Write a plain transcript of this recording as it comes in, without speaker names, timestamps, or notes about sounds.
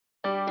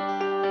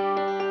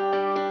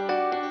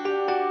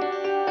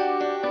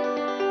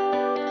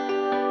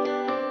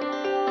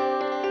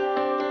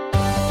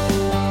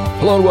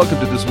Hello and welcome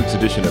to this week's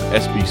edition of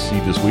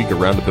SBC This Week, a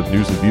roundup of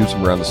news and views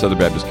from around the Southern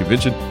Baptist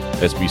Convention.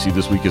 SBC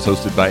This Week is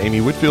hosted by Amy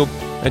Whitfield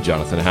and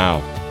Jonathan Howe.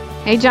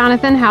 Hey,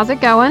 Jonathan, how's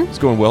it going? It's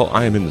going well.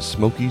 I am in the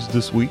Smokies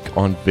this week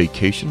on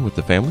vacation with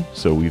the family,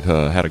 so we've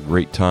had a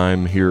great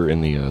time here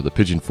in the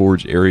Pigeon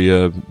Forge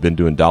area. Been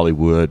doing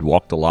Dollywood,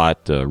 walked a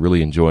lot,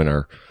 really enjoying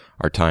our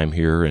time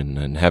here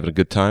and having a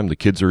good time. The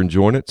kids are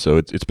enjoying it, so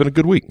it's been a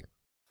good week.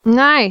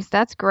 Nice.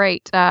 That's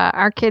great.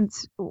 Our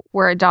kids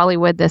were at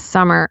Dollywood this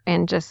summer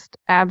and just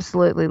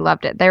absolutely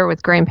loved it. They were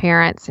with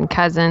grandparents and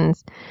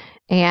cousins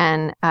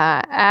and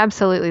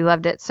absolutely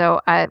loved it.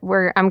 So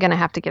I'm going to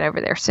have to get over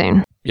there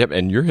soon. Yep,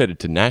 and you're headed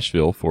to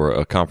Nashville for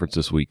a conference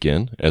this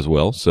weekend as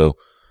well. So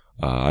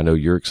I know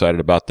you're excited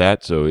about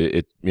that. So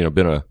it's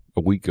been a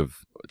week of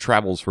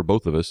travels for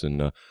both of us,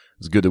 and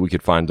it's good that we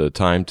could find the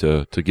time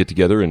to get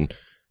together and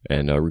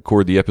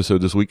record the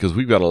episode this week because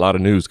we've got a lot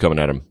of news coming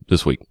at them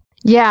this week.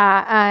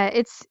 Yeah,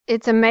 it's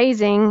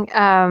amazing.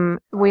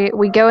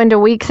 We go into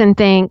weeks and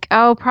think,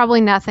 oh,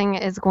 probably nothing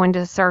is going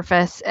to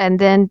surface, and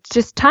then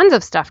just tons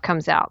of stuff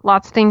comes out.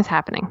 Lots of things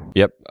happening.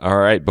 Yep. All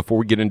right. Before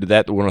we get into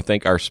that, we want to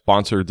thank our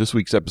sponsor. This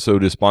week's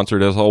episode is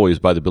sponsored, as always,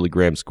 by the Billy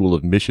Graham School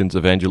of Missions,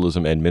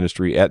 Evangelism, and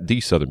Ministry at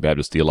the Southern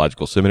Baptist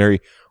Theological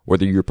Seminary.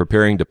 Whether you're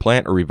preparing to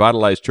plant or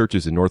revitalize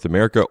churches in North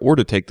America or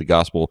to take the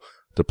gospel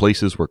to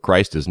places where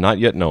Christ is not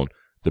yet known,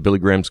 the Billy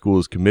Graham School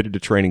is committed to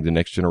training the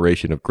next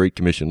generation of Great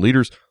Commission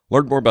leaders.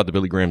 Learn more about the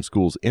Billy Graham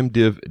School's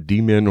MDiv,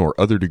 DMin, or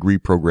other degree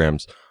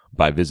programs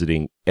by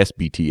visiting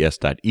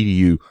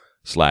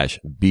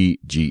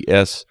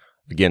sbts.edu/BGS.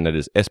 Again, that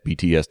is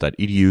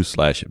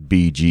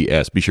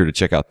sbts.edu/BGS. Be sure to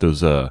check out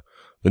those the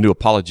new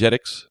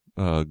apologetics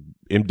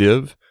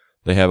MDiv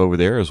they have over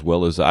there, as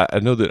well as I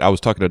know that I was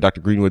talking to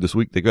Dr. Greenwood this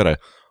week. They got a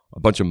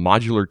bunch of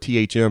modular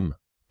THM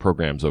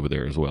programs over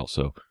there as well.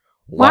 So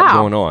a lot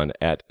going on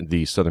at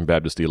the Southern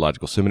Baptist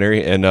Theological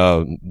Seminary. And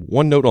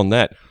one note on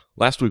that,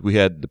 last week we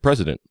had the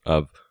president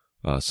of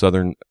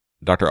Southern,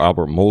 Dr.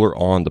 Albert Mohler,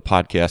 on the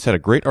podcast. Had a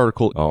great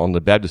article on the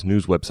Baptist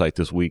News website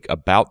this week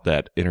about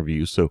that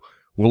interview. So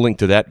we'll link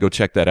to that. Go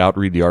check that out,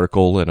 read the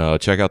article,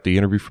 and check out the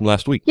interview from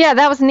last week. Yeah,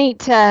 that was neat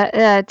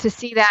to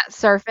see that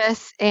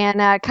surface, and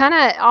kind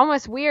of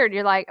almost weird.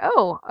 You're like,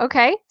 oh,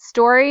 okay,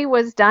 story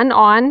was done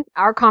on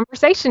our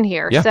conversation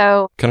here. Yeah,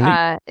 so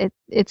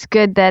it's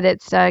good that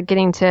it's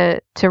getting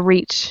to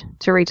reach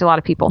a lot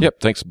of people.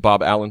 Yep. Thanks,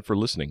 Bob Allen, for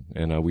listening,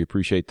 and we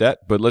appreciate that.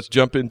 But let's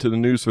jump into the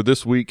news for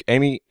this week.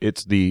 Amy,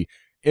 it's the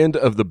end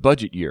of the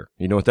budget year.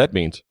 You know what that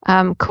means?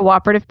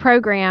 Cooperative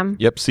program.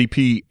 Yep.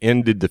 CP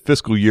ended the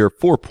fiscal year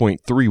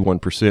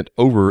 4.31%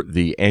 over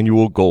the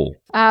annual goal.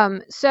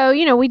 So,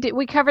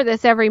 we cover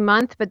this every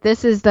month, but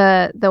this is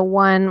the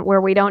one where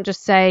we don't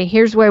just say,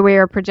 here's where we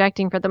are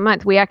projecting for the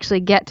month. We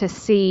actually get to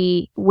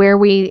see where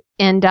we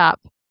end up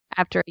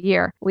after a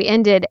year. We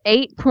ended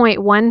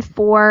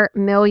 $8.14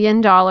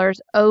 million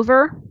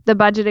over the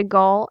budgeted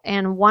goal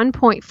and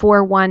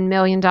 $1.41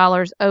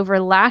 million over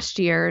last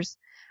year's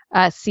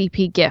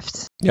CP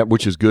gifts. Yeah,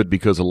 which is good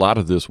because a lot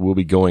of this will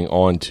be going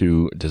on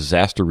to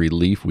disaster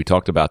relief. We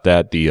talked about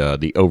that, the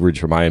overage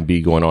from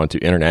IMB going on to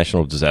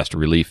international disaster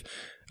relief,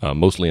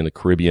 mostly in the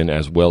Caribbean,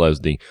 as well as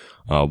the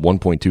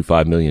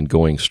 $1.25 million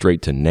going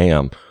straight to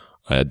NAM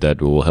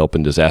that will help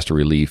in disaster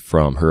relief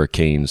from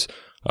hurricanes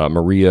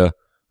Maria,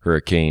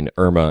 Hurricane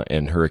Irma,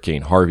 and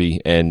Hurricane Harvey.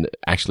 And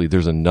actually,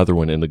 there's another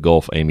one in the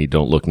Gulf, Amy.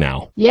 Don't look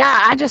now.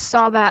 Yeah, I just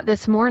saw that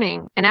this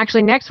morning. And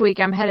actually, next week,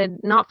 I'm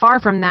headed not far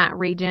from that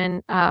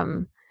region.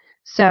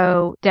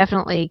 So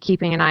definitely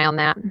keeping an eye on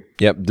that.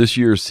 Yep. This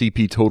year's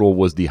CP total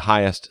was the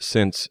highest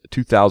since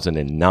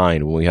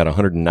 2009, when we had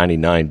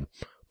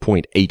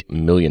 $199.8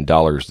 million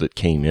that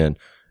came in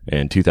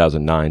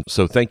 2009.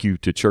 So thank you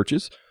to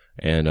churches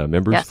and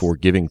members for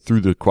giving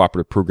through the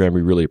cooperative program.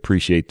 We really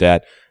appreciate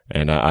that.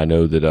 And I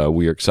know that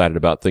we are excited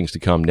about things to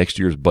come. Next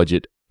year's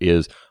budget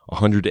is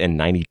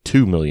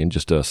 $192 million,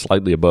 just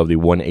slightly above the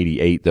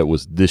 $188 that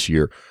was this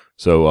year.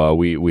 So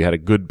we had a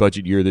good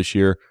budget year this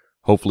year.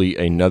 Hopefully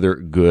another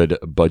good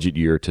budget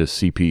year to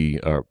CP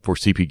for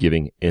CP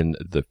giving in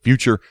the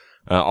future.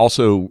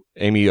 Also,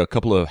 Amy, a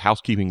couple of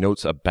housekeeping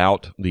notes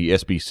about the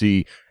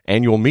SBC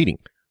annual meeting.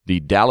 The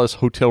Dallas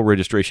hotel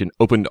registration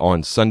opened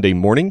on Sunday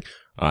morning.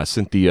 I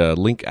sent the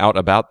link out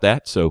about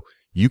that, so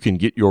you can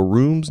get your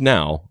rooms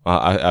now.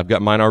 I've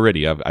got mine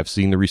already. I've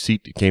seen the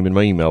receipt. It came in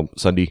my email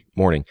Sunday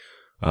morning.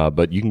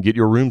 But you can get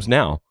your rooms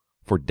now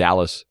for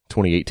Dallas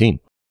 2018.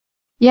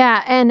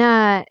 Yeah, and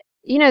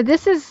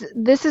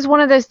this is one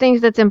of those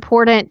things that's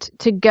important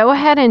to go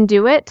ahead and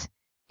do it.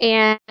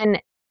 And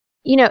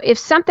if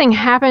something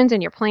happens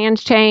and your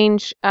plans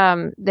change,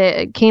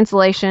 the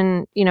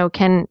cancellation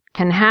can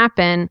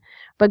happen.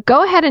 But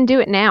go ahead and do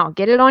it now.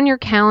 Get it on your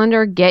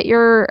calendar. Get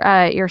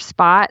your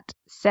spot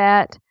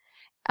set.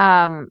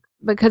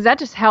 Because that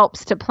just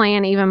helps to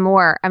plan even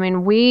more. I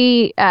mean,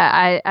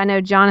 I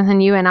know,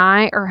 Jonathan, you and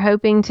I are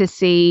hoping to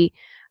see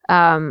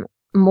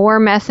more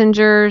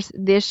messengers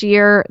this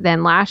year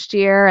than last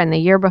year and the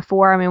year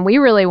before. I mean, we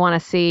really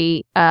want to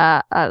see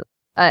a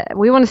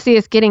we want to see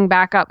us getting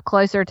back up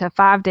closer to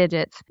 5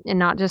 digits and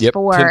not just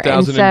 4.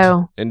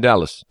 10,000 in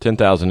Dallas.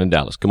 10,000 in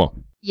Dallas. Come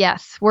on.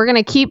 Yes, we're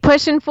going to keep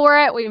pushing for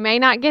it. We may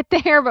not get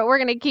there, but we're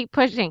going to keep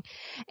pushing.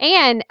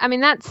 And I mean,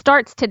 that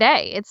starts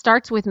today. It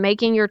starts with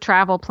making your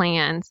travel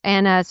plans.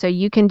 And so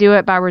you can do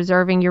it by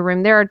reserving your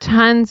room. There are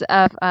tons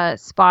of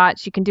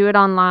spots. You can do it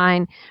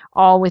online,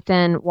 all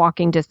within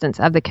walking distance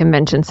of the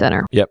convention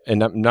center. Yep.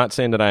 And I'm not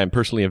saying that I am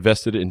personally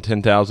invested in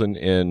 10,000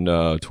 in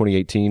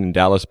 2018 in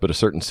Dallas, but a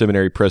certain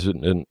seminary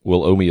president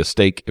will owe me a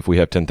steak if we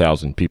have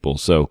 10,000 people.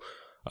 So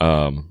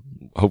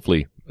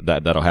hopefully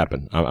that'll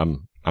happen.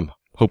 I'm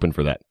hoping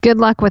for that. Good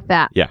luck with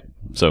that. Yeah.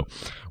 So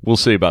we'll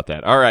see about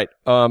that. All right.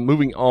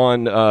 Moving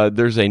on.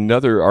 There's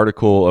another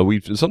article.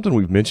 Something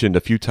we've mentioned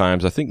a few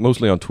times, I think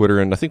mostly on Twitter,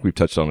 and I think we've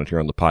touched on it here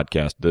on the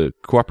podcast. The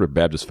Cooperative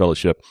Baptist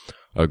Fellowship,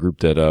 a group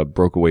that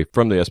broke away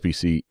from the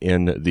SBC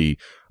in the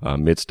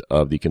midst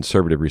of the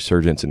conservative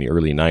resurgence in the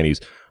early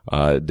 90s.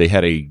 They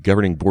had a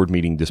governing board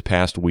meeting this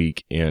past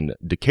week in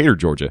Decatur,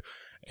 Georgia,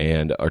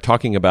 and are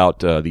talking about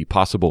the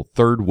possible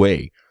third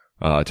way,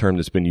 a term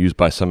that's been used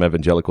by some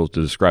evangelicals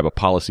to describe a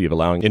policy of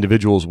allowing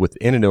individuals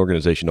within an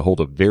organization to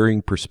hold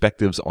varying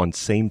perspectives on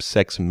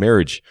same-sex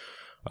marriage.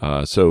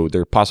 So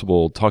they're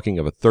talking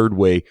of a third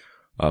way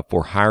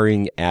for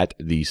hiring at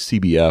the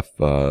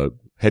CBF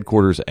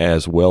headquarters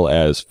as well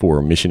as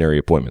for missionary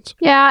appointments.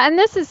 Yeah, and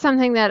this is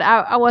something that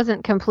I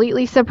wasn't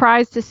completely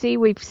surprised to see.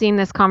 We've seen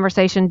this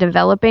conversation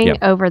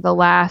developing over the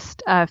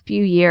last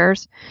few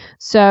years.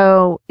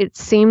 So it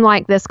seemed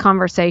like this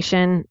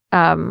conversation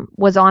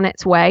was on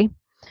its way.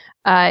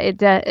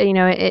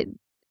 The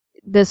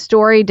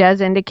story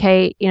does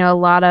indicate, a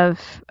lot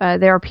of,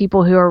 there are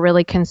people who are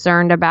really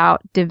concerned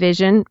about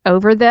division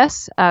over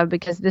this,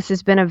 because this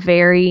has been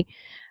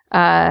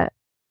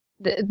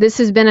this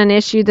has been an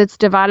issue that's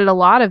divided a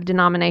lot of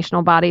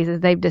denominational bodies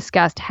as they've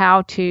discussed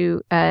how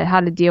to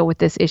deal with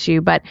this issue,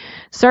 but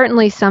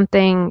certainly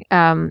something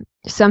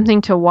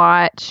to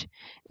watch.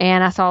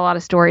 And I saw a lot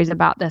of stories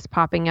about this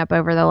popping up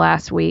over the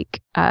last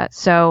week.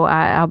 So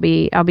I'll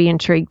be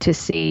intrigued to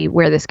see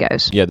where this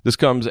goes. Yeah, this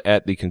comes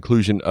at the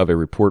conclusion of a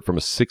report from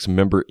a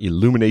 6-member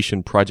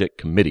Illumination Project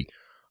committee.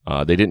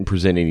 They didn't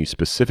present any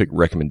specific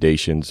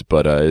recommendations,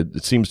 but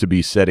it seems to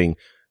be setting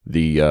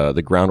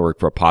the groundwork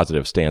for a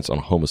positive stance on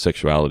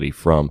homosexuality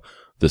from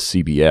the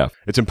CBF.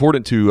 It's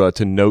important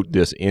to note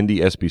this in the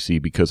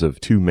SBC because of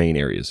 2 main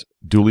areas: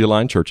 duly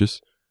aligned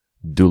churches,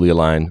 duly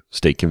aligned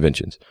state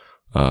conventions.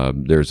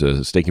 There's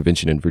a state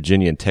convention in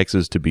Virginia and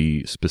Texas, to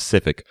be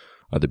specific,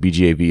 the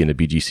BGAV and the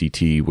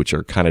BGCT, which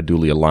are kind of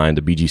duly aligned.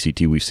 The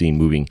BGCT we've seen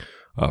moving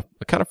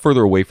kind of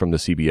further away from the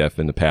CBF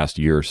in the past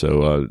year or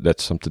so.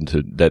 That's something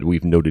that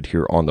we've noted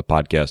here on the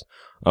podcast,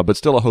 but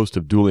still a host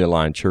of duly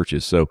aligned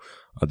churches. So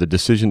the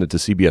decision that the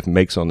CBF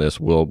makes on this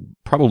will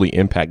probably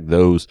impact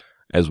those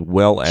as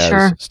well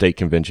as state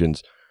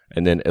conventions,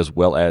 and then as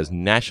well as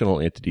national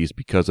entities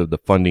because of the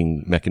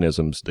funding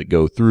mechanisms that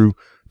go through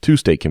to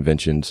state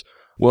conventions.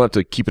 We'll have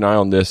to keep an eye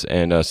on this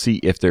and see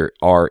if there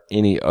are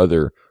any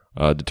other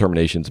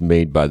determinations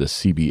made by the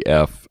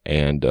CBF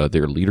and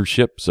their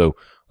leadership. So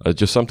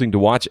just something to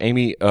watch.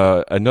 Amy,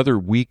 another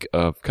week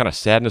of kind of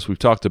sadness. We've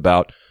talked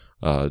about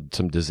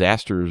some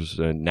disasters,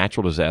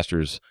 natural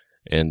disasters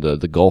in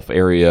the Gulf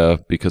area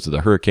because of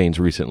the hurricanes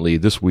recently.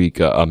 This week,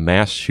 a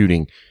mass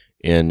shooting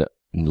in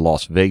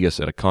Las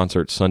Vegas at a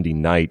concert Sunday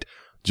night.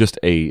 Just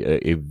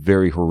a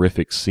very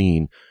horrific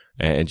scene.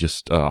 And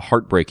just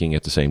heartbreaking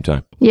at the same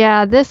time.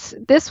 Yeah, this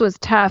was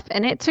tough,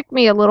 and it took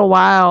me a little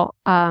while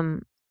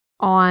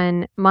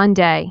on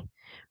Monday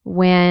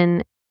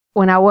when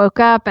I woke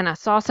up and I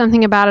saw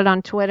something about it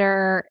on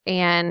Twitter.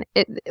 And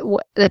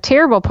the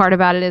terrible part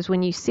about it is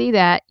when you see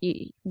that,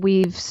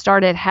 we've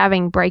started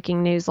having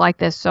breaking news like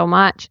this so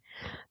much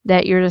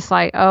that you're just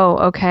like, oh,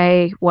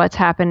 okay, what's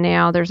happened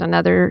now? There's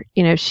another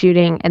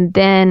shooting, and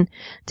then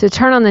to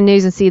turn on the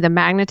news and see the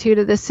magnitude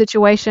of this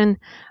situation.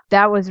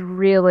 That was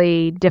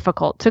really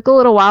difficult. Took a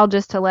little while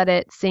just to let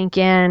it sink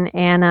in.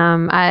 And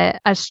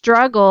I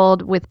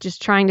struggled with just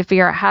trying to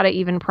figure out how to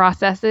even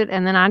process it.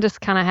 And then I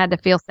just kind of had to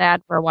feel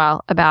sad for a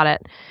while about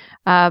it.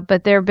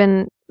 But there have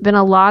been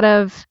a lot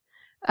of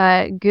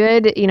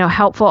good,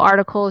 helpful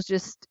articles,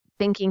 just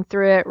thinking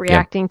through it,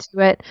 reacting to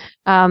it.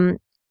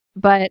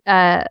 But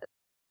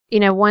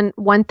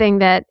one thing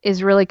that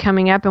is really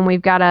coming up, and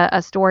we've got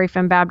a story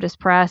from Baptist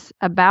Press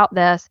about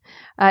this,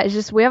 is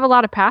just we have a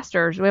lot of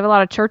pastors, we have a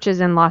lot of churches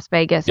in Las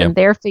Vegas, and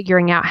they're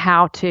figuring out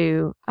how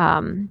to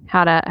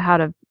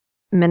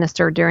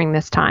minister during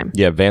this time.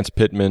 Yeah, Vance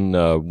Pittman,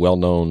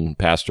 well-known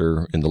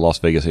pastor in the Las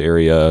Vegas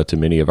area to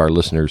many of our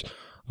listeners,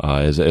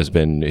 has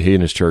been, he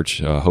and his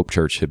church, Hope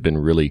Church, have been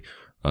really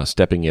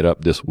stepping it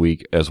up this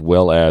week, as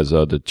well as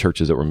the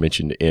churches that were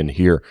mentioned in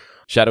here.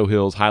 Shadow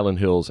Hills, Highland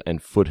Hills,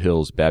 and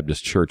Foothills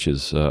Baptist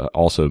Churches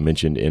also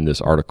mentioned in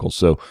this article.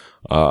 So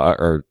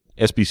our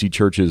SBC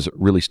churches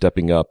really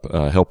stepping up,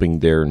 helping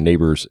their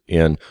neighbors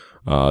in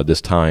this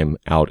time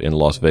out in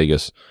Las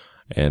Vegas.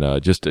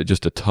 And just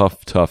a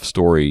tough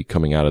story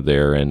coming out of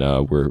there. And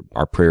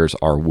our prayers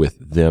are with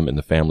them and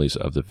the families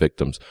of the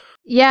victims.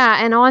 Yeah,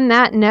 and on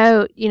that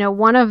note,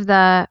 one of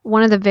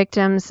the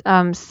victims,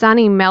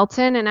 Sonny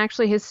Melton, and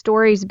actually his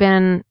story's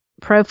been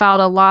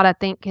profiled a lot. I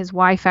think his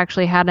wife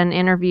actually had an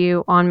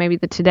interview on maybe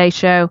the Today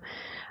Show,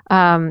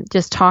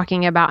 just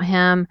talking about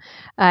him.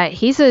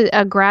 He's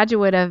a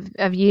graduate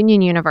of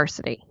Union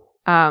University.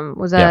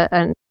 Was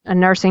a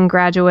nursing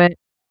graduate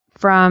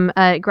from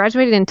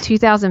graduated in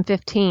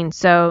 2015.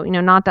 So,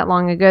 not that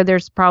long ago.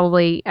 There's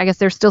probably, I guess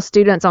there's still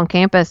students on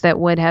campus that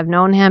would have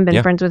known him,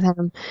 been friends with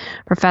him,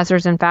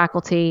 professors and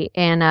faculty.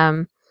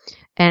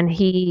 And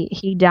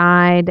he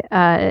died,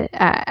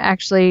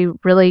 actually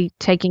really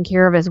taking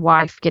care of his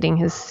wife,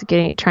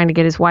 trying to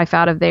get his wife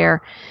out of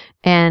there.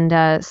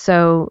 And,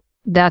 so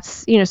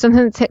that's,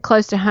 something that's hit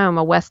close to home,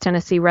 a West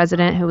Tennessee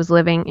resident who was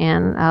living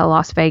in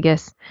Las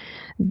Vegas,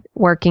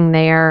 working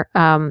there.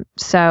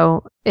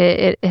 So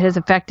it has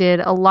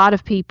affected a lot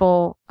of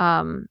people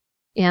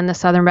in the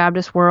Southern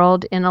Baptist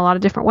world in a lot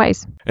of different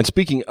ways. And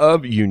speaking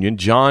of Union,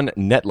 John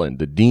Netland,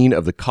 the Dean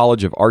of the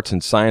College of Arts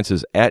and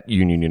Sciences at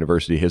Union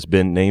University, has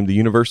been named the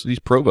university's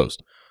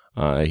provost.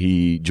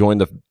 He joined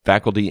the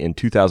faculty in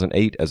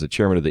 2008 as the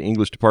chairman of the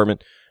English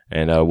department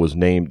and was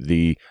named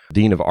the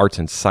Dean of Arts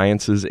and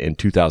Sciences in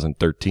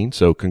 2013.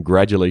 So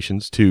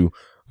congratulations to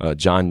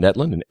John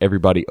Netland and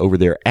everybody over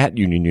there at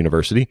Union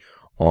University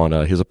on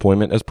his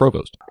appointment as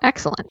provost.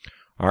 Excellent.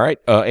 All right,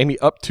 Amy,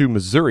 up to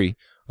Missouri.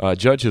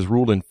 Judge has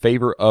ruled in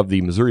favor of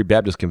the Missouri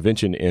Baptist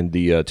Convention in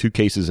the two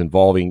cases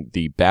involving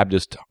the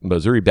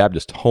Missouri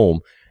Baptist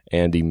Home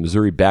and the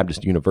Missouri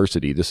Baptist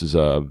University. This is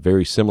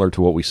very similar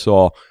to what we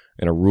saw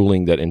in a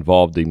ruling that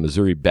involved the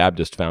Missouri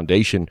Baptist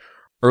Foundation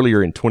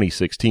earlier in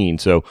 2016.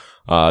 So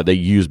they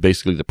used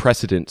basically the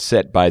precedent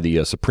set by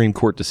the Supreme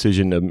Court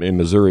decision in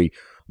Missouri.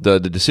 The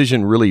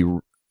decision really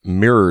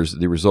mirrors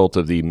the result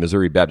of the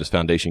Missouri Baptist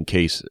Foundation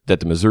case that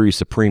the Missouri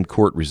Supreme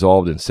Court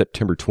resolved in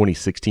September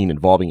 2016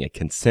 involving a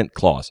consent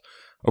clause.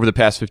 Over the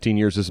past 15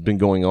 years, this has been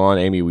going on.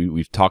 Amy,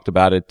 we've talked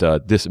about it.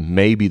 This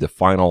may be the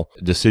final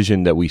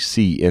decision that we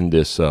see in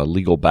this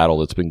legal battle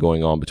that's been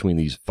going on between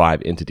these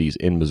five entities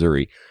in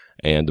Missouri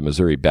and the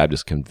Missouri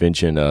Baptist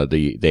Convention.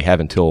 They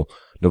have until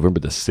November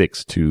the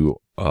 6th to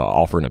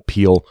offer an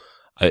appeal.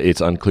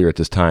 It's unclear at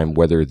this time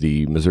whether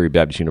the Missouri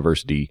Baptist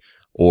University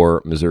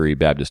or Missouri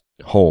Baptist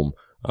Home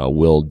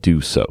will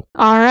do so.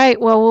 All right.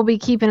 Well, we'll be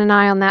keeping an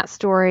eye on that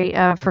story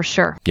for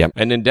sure. Yeah.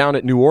 And then down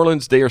at New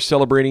Orleans, they are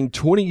celebrating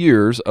 20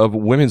 years of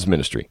women's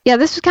ministry. Yeah,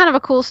 this was kind of a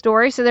cool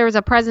story. So there was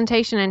a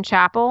presentation in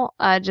chapel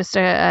just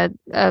a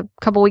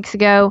couple weeks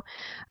ago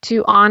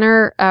to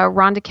honor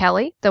Rhonda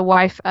Kelly, the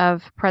wife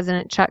of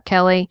President Chuck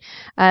Kelly,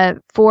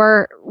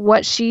 for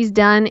what she's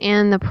done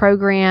in the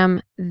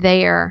program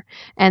there.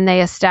 And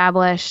they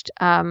established,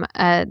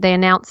 they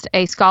announced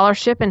a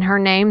scholarship in her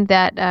name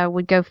that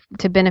would go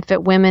to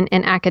benefit women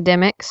in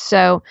academics.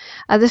 So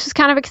this is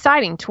kind of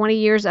exciting. 20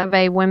 years of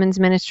a women's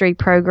ministry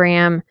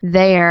program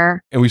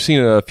there. And we've seen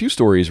a few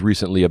stories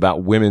recently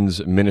about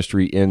women's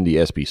ministry in the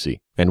SBC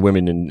and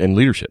women in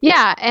leadership.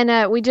 Yeah, and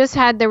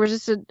there was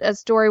just a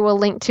story, we'll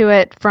link to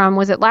it from,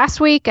 was it last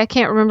week? I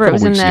can't remember. It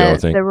was in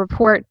the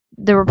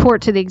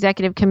report to the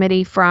executive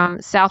committee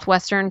from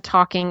Southwestern,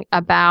 talking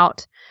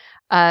about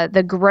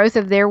the growth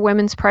of their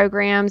women's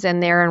programs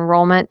and their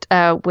enrollment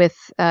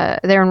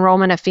their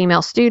enrollment of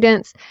female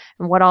students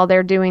and what all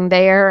they're doing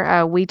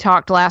there. We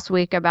talked last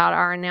week about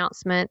our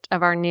announcement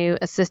of our new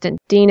Assistant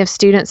Dean of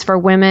Students for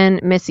Women,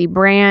 Missy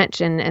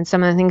Branch, and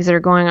some of the things that are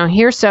going on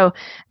here. So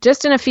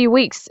just in a few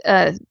weeks,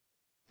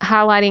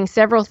 highlighting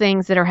several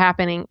things that are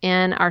happening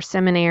in our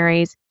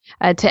seminaries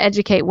to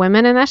educate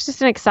women, and that's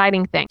just an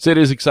exciting thing. So it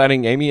is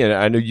exciting, Amy, and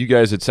I know you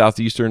guys at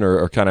Southeastern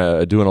are kind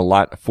of doing a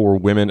lot for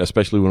women,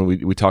 especially when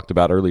we talked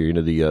about earlier,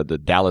 the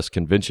Dallas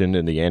Convention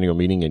and the annual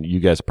meeting, and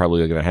you guys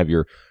probably are going to have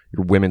your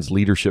women's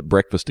leadership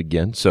breakfast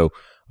again. So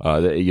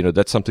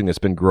that's something that's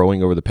been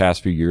growing over the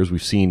past few years.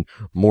 We've seen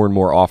more and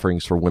more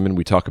offerings for women.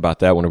 We talk about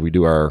that whenever we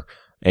do our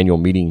annual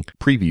meeting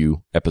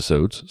preview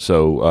episodes.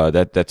 So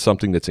that's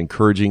something that's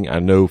encouraging, I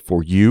know,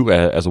 for you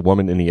as a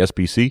woman in the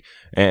SBC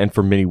and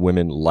for many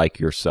women like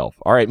yourself.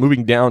 All right,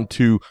 moving down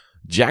to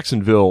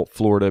Jacksonville,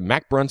 Florida.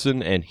 Mac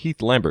Brunson and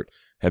Heath Lambert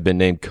have been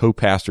named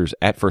co-pastors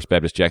at First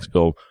Baptist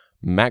Jacksonville.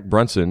 Mac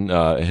Brunson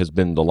has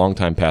been the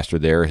longtime pastor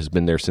there, has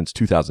been there since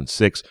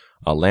 2006.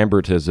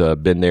 Lambert has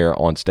been there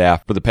on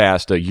staff for the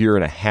past year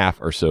and a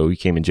half or so. He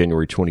came in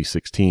January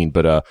 2016.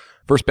 But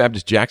First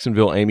Baptist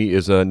Jacksonville, Amy,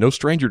 is no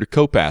stranger to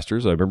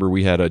co-pastors. I remember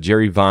we had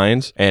Jerry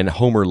Vines and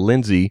Homer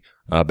Lindsay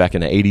back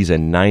in the 80s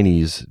and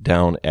 90s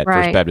down at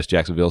First Baptist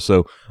Jacksonville.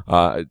 So,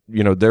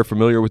 they're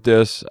familiar with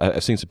this.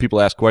 I've seen some people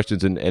ask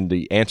questions, and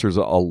the answers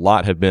a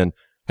lot have been,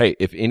 hey,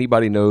 if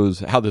anybody knows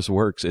how this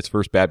works, it's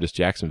First Baptist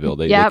Jacksonville.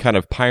 They kind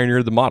of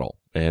pioneered the model.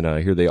 And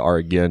here they are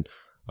again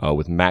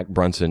with Mac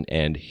Brunson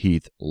and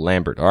Heath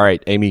Lambert. All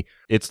right, Amy,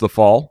 it's the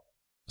fall,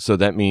 so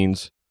that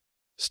means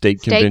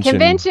state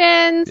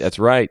conventions. That's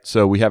right.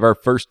 So we have our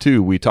first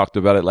two. We talked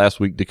about it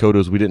last week.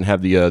 Dakotas, we didn't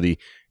have the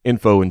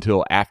info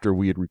until after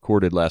we had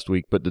recorded last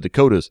week, but the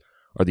Dakotas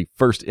are the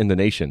first in the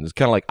nation. It's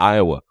kind of like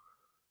Iowa,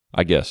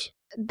 I guess.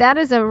 That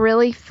is a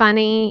really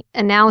funny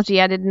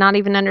analogy. I did not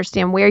even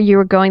understand where you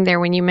were going there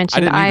when you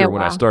mentioned Iowa. I didn't either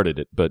when I started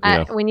it, but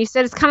when you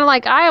said it's kind of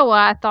like Iowa,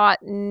 I thought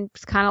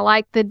it's kind of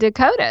like the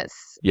Dakotas.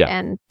 Yeah.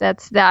 And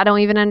that's that. I don't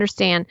even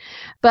understand.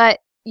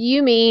 But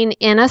you mean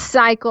in a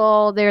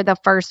cycle, they're the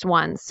first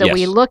ones. So Yes.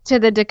 we look to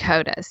the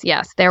Dakotas.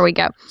 Yes, there we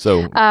go.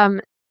 So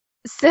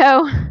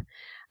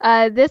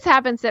this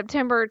happened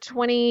September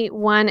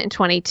 21 and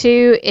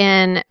 22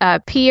 in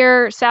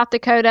Pierre, South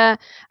Dakota.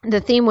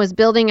 The theme was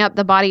building up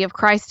the body of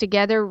Christ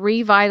together,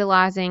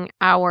 revitalizing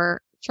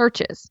our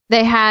churches.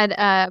 They had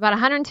about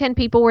 110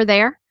 people were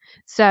there.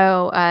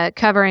 So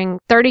covering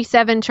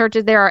 37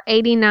 churches. There are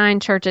 89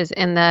 churches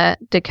in the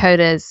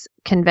Dakotas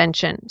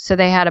convention. So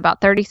they had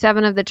about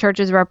 37 of the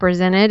churches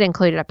represented,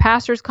 included a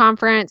pastor's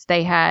conference.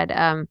 They had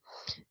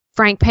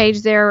Frank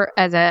Page there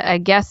as a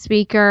guest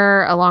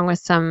speaker, along with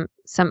some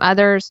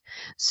others.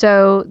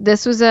 So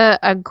this was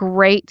a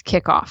great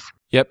kickoff.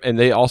 Yep, and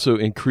they also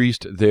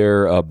increased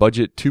their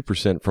budget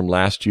 2% from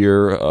last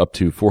year up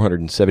to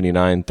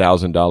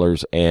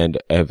 $479,000 and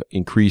have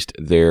increased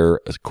their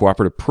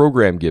cooperative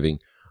program giving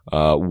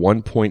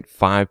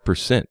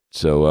 1.5%.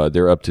 So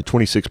they're up to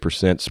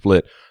 26%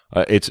 split.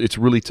 It's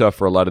really tough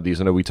for a lot of these.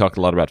 I know we talked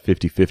a lot about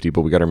 50-50,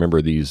 but we got to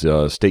remember these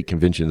state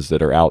conventions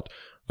that are out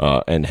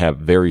and have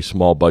very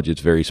small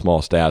budgets, very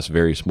small staffs,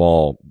 very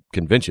small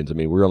conventions. I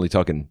mean, we're only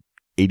talking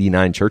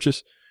 89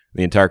 churches,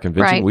 the entire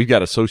convention. Right. We've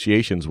got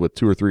associations with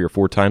 2 or 3 or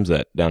 4 times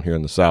that down here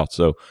in the South.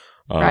 So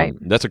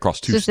that's across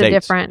 2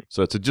 states.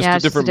 So it's just a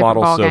different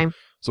model.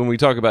 So when we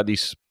talk about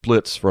these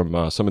splits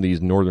from some of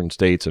these northern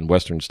states and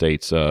western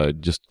states,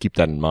 just keep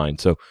that in mind.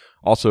 So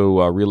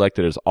also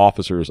reelected as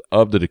officers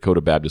of the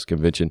Dakota Baptist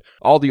Convention.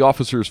 All the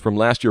officers from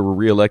last year were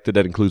reelected.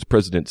 That includes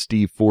President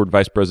Steve Ford,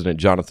 Vice President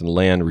Jonathan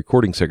Land,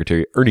 Recording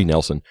Secretary Ernie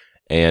Nelson,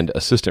 and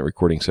Assistant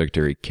Recording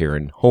Secretary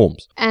Karen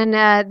Holmes. And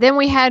then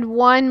we had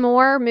one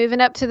more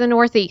moving up to the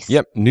Northeast.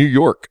 Yep, New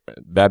York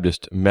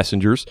Baptist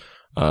Messengers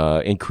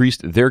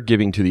increased their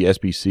giving to the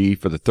SBC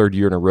for the 3rd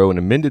year in a row and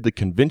amended the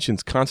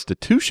convention's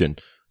constitution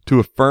to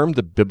affirm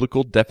the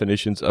biblical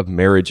definitions of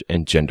marriage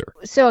and gender.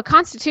 So a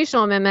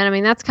constitutional amendment, I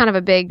mean, that's kind of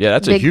a big... Yeah,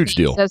 that's a huge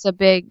deal. That was a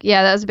big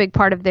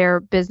part of their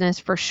business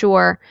for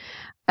sure.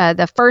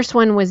 The first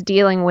one was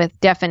dealing with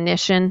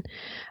definition,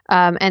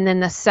 and then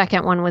the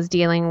second one was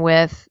dealing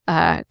with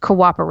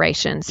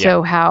cooperation.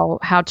 So how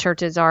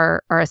churches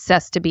are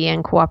assessed to be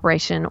in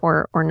cooperation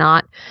or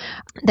not.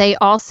 They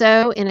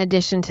also, in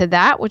addition to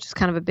that, which is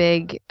kind of a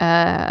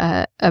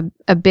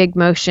big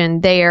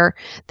motion there,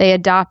 they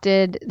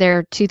adopted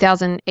their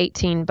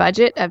 2018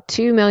 budget of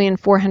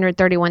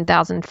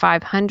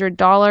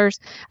 $2,431,500,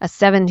 a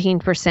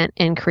 17%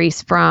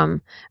 increase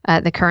from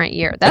the current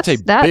year. That's a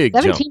big 17%.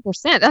 Jump.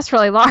 That's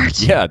really large.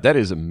 Yeah, that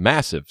is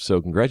massive.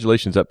 So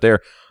congratulations up there.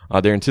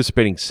 They're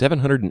anticipating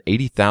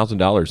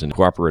 $780,000 in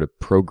cooperative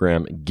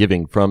program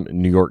giving from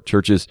New York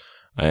churches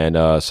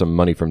and some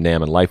money from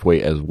NAM and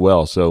Lifeway as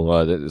well.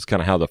 So that's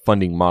kind of how the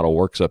funding model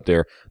works up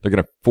there. They're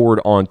going to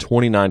forward on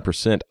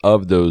 29%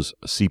 of those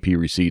CP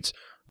receipts,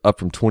 up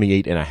from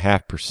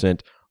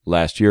 28.5%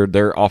 last year.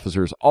 Their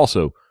officers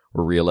also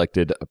were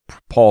reelected.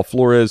 Paul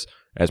Flores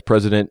as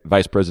president,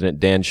 Vice President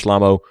Dan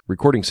Schlamo,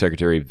 Recording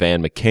Secretary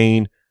Van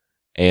McCain,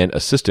 and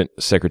Assistant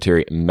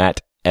Secretary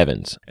Matt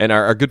Evans. And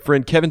our good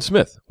friend Kevin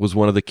Smith was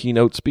one of the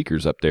keynote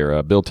speakers up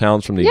there. Bill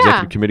Towns from the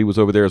executive committee was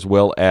over there, as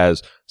well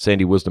as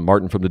Sandy Wisdom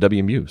Martin from the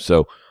WMU.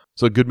 So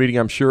a good meeting,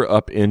 I'm sure,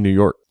 up in New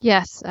York.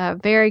 Yes,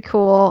 very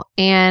cool.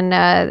 And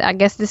I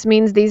guess this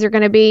means these are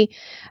going to be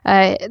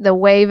the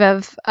wave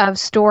of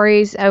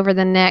stories over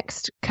the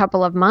next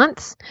couple of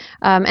months.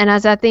 And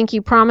as I think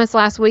you promised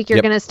last week,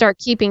 you're going to start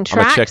keeping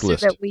track so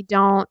that we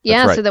don't,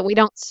 so that we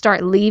don't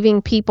start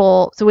leaving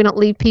people, so we don't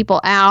leave people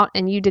out.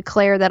 And you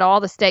declare that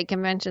all the state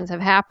conventions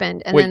have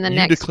happened, and then the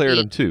next you declared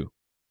them too.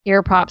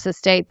 Ear pops a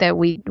state that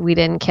we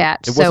didn't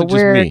catch. It wasn't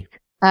just me.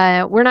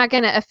 We're not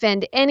going to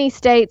offend any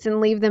states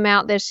and leave them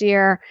out this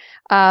year,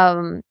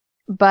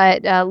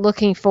 but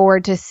looking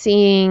forward to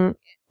seeing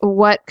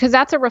because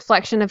that's a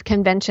reflection of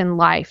convention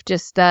life,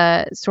 just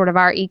sort of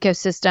our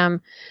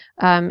ecosystem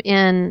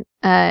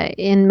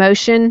in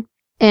motion.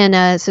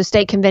 And so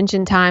state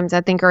convention times, I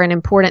think, are an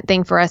important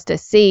thing for us to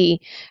see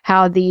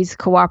how these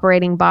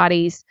cooperating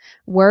bodies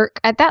work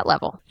at that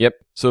level. Yep.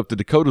 So if the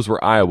Dakotas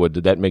were Iowa,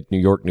 did that make New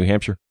York, New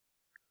Hampshire?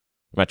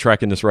 Am I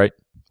tracking this right?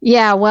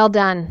 Yeah, well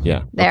done.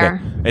 Yeah. There.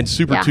 Okay. And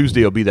Super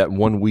Tuesday will be that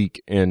 1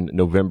 week in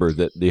November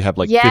that they have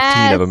 15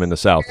 of them in the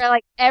South. They're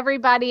like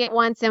everybody at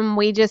once, and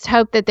we just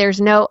hope that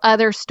there's no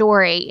other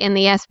story in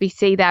the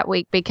SBC that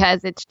week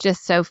because it's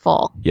just so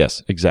full.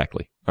 Yes,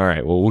 exactly. All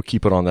right. Well, we'll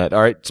keep it on that.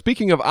 All right.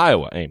 Speaking of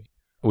Iowa, Amy,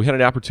 we had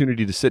an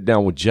opportunity to sit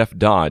down with Jeff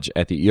Dodge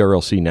at the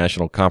ERLC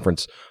National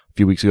Conference a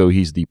few weeks ago.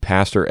 He's the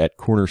pastor at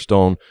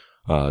Cornerstone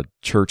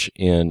Church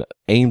in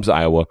Ames,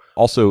 Iowa,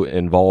 also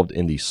involved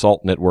in the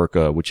SALT Network,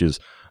 which is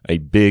a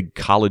big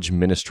college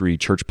ministry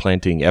church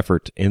planting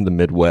effort in the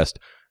Midwest.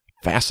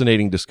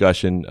 Fascinating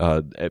discussion.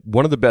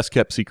 One of the best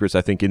kept secrets,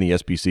 I think, in the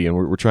SBC, and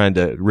we're trying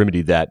to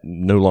remedy that,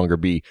 no longer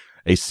be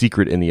a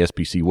secret in the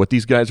SBC. What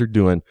these guys are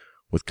doing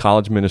with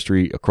college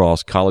ministry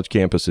across college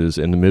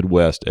campuses in the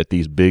Midwest at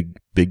these big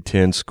Big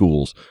Ten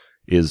schools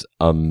is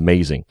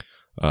amazing.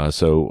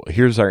 So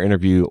here's our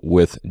interview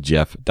with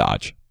Jeff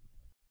Dodge.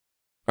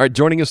 All right,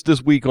 joining us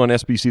this week on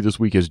SBC This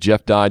Week is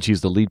Jeff Dodge.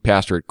 He's the lead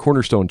pastor at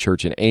Cornerstone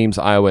Church in Ames,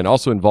 Iowa, and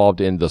also involved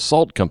in the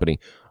SALT Company,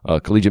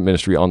 collegiate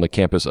ministry on the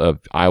campus of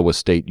Iowa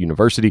State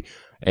University.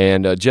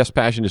 And Jeff's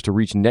passion is to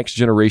reach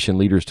next-generation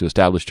leaders to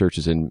establish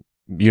churches in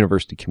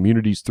university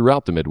communities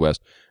throughout the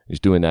Midwest. He's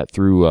doing that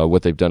through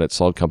what they've done at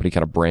SALT Company,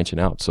 kind of branching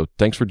out. So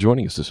thanks for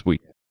joining us this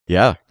week.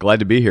 Yeah, glad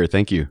to be here.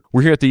 Thank you.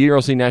 We're here at the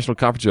ERLC National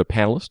Conference, a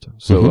panelist,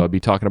 so I'll be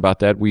talking about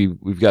that.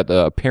 We've got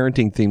a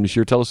parenting theme this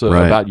year. Tell us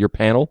about your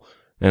panel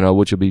and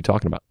what you'll be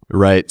talking about.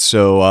 Right.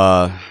 So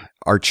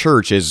our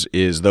church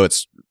is though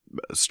it's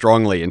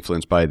strongly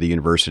influenced by the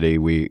university,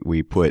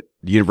 we put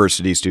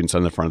university students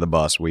on the front of the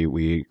bus.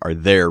 We are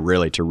there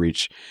really to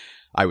reach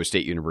Iowa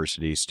State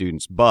University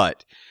students,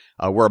 but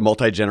we're a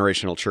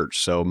multi-generational church.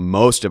 So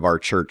most of our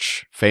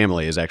church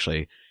family is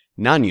actually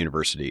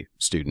non-university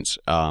students.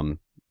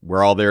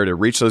 We're all there to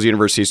reach those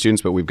university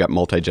students, but we've got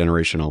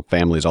multi-generational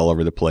families all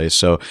over the place.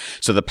 So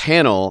the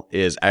panel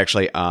is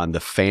actually on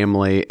the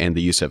family and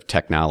the use of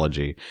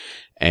technology,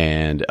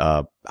 and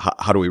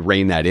how do we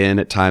rein that in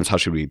at times? How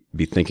should we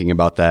be thinking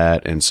about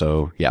that? And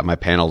so, yeah, my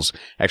panel's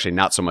actually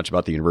not so much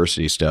about the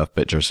university stuff,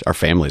 but just our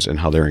families and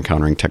how they're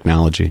encountering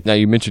technology. Now,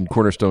 you mentioned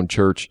Cornerstone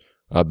Church.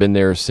 Been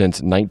there since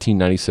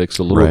 1996,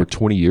 a little over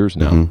 20 years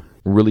now. Mm-hmm.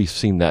 Really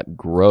seen that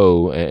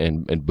grow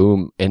and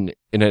boom, and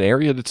in an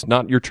area that's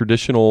not your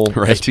traditional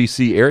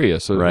SBC area.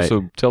 So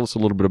tell us a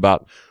little bit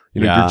about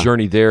your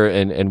journey there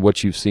and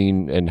what you've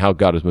seen and how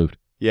God has moved.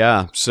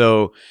 Yeah.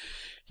 So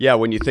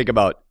when you think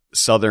about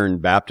Southern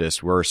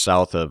Baptist, we're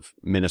south of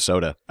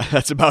Minnesota.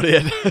 That's about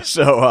it.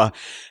 So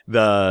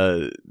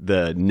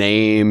the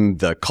name,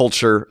 the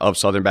culture of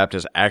Southern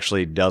Baptist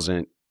actually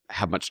doesn't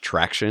have much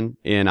traction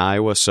in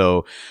Iowa.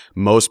 So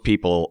most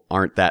people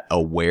aren't that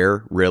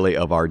aware really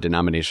of our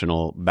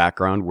denominational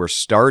background. We're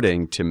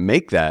starting to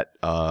make that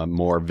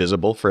more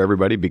visible for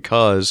everybody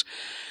because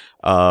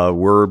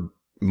we're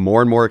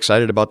more and more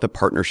excited about the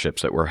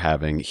partnerships that we're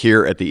having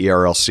here at the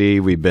ERLC.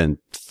 We've been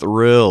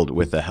thrilled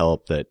with the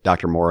help that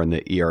Dr. Moore and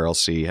the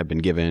ERLC have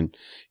been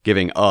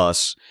giving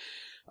us.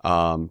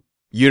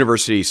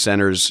 University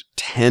centers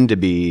tend to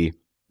be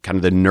kind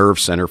of the nerve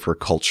center for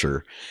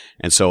culture.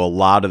 And so a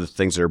lot of the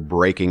things that are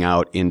breaking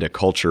out into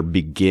culture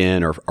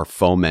begin or are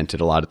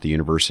fomented a lot at the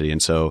university.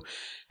 And so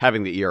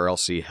having the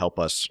ERLC help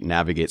us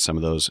navigate some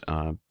of those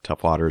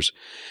tough waters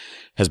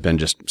has been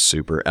just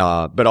super.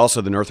 But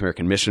also the North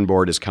American Mission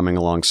Board is coming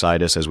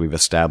alongside us as we've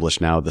established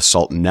now the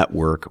SALT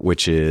Network,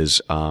 which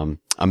is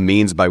a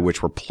means by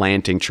which we're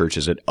planting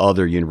churches at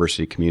other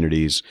university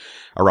communities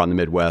around the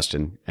Midwest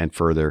and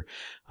further.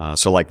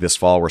 So like this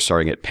fall, we're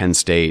starting at Penn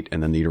State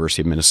and then the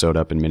University of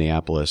Minnesota up in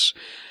Minneapolis.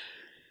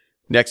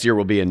 Next year,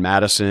 we'll be in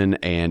Madison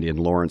and in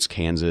Lawrence,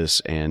 Kansas.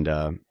 And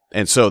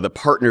so the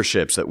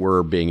partnerships that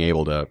we're being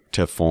able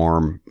to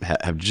form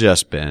have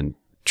just been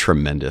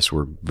tremendous.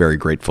 We're very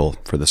grateful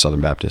for the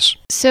Southern Baptists.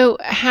 So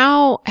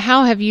how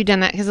have you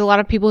done that? Because a lot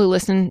of people who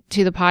listen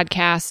to the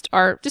podcast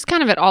are just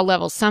kind of at all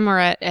levels. Some are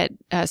at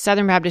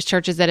Southern Baptist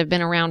churches that have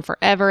been around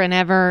forever and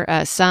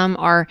ever. Some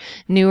are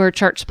newer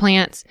church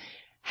plants.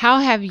 How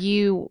have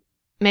you,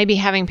 maybe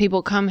having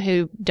people come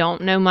who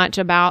don't know much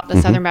about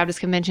the Southern Baptist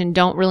Convention,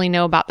 don't really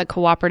know about the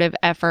cooperative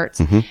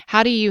efforts,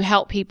 how do you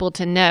help people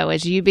to know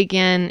as you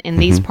begin in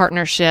these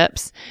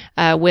partnerships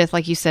with,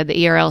 like you said, the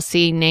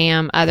ERLC,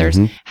 NAM, others,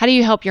 how do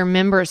you help your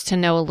members to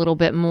know a little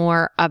bit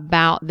more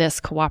about this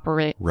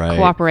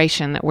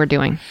cooperation that we're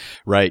doing?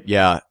 Right.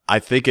 Yeah. I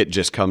think it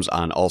just comes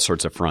on all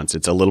sorts of fronts.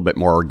 It's a little bit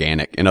more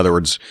organic. In other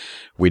words,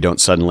 we don't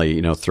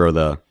suddenly, throw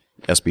the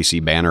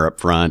SBC banner up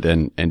front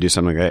and do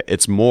something like that.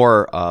 It's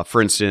more,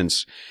 for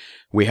instance,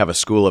 we have a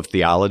school of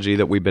theology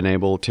that we've been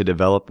able to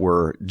develop.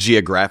 We're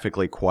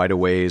geographically quite a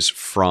ways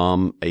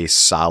from a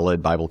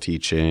solid Bible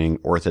teaching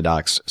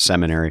Orthodox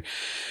seminary.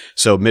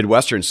 So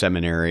Midwestern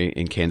Seminary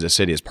in Kansas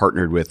City has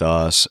partnered with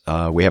us.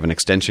 We have an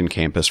extension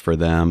campus for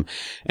them.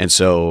 And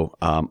so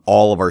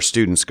all of our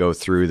students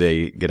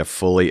they get a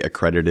fully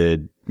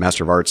accredited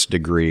Master of Arts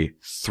degree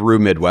through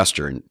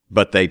Midwestern,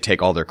 but they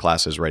take all their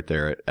classes right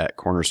there at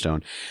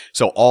Cornerstone.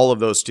 So all of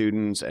those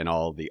students and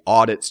all the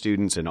audit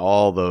students and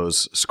all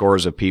those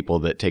scores of people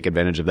that take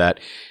advantage of that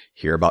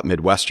hear about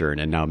Midwestern.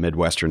 And now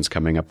Midwestern's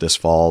coming up this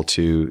fall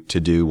to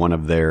do one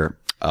of their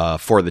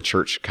for the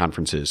church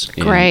conferences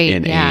in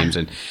Ames.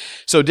 And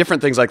so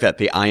different things like that.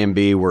 The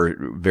IMB, we're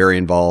very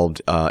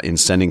involved in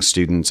sending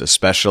students,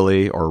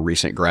 especially or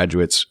recent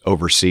graduates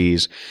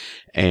overseas.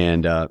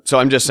 And so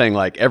I'm just saying,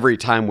 like, every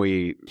time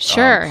we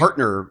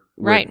partner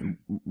with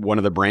one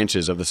of the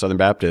branches of the Southern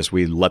Baptist,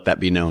 we let that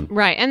be known.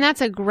 Right. And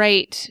that's a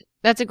great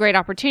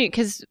opportunity,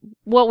 because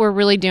what we're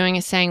really doing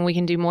is saying we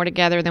can do more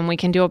together than we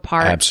can do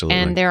apart.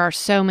 Absolutely. And there are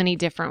so many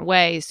different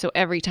ways. So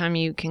every time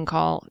you can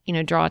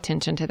draw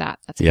attention to that.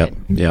 That's good.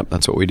 Yep.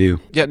 That's what we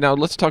do. Yeah. Now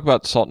let's talk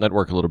about SALT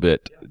Network a little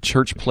bit.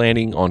 Church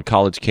planning on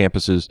college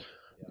campuses.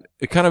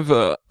 kind of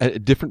a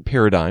different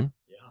paradigm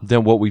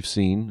than what we've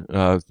seen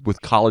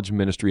with college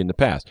ministry in the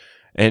past.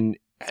 And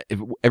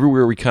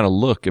everywhere we kind of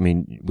look, I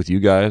mean, with you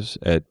guys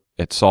at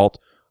SALT,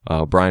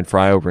 Brian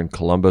Fry over in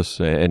Columbus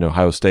and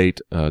Ohio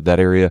State, that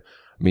area,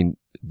 I mean,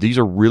 these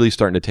are really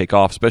starting to take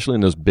off, especially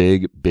in those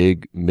big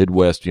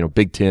Midwest,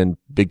 Big 10,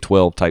 Big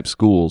 12 type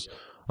schools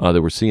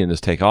that we're seeing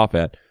this take off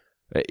at.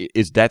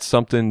 Is that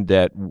something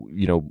that,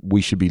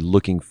 we should be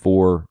looking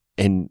for,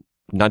 and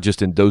not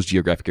just in those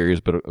geographic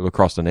areas, but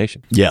across the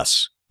nation?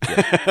 Yes.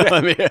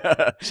 Let me,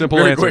 simple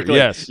very answer. Quickly.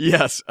 Yes.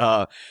 Yes.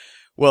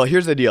 Well,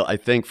 here's the deal. I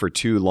think for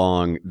too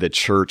long, the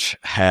church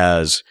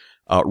has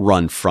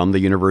run from the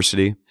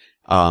university.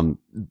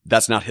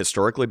 That's not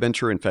historically been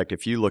true. In fact,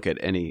 if you look at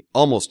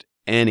almost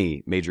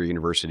any major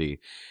university,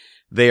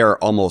 they are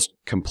almost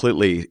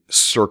completely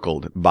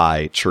circled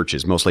by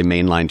churches, mostly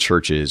mainline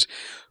churches,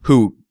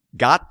 who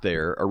got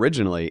there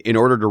originally in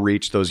order to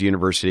reach those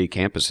university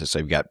campuses. So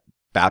you've got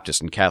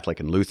Baptist and Catholic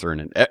and Lutheran,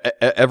 and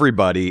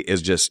everybody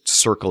is just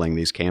circling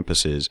these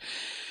campuses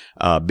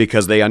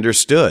because they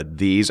understood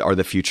these are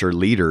the future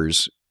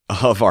leaders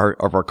of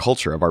our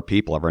culture, of our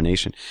people, of our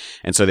nation.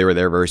 And so they were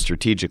there very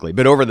strategically.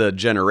 But over the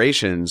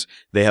generations,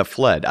 they have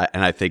fled.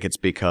 And I think it's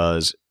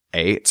because,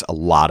 it's a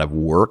lot of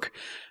work.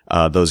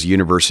 Those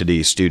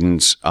university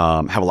students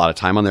have a lot of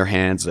time on their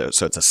hands.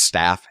 So it's a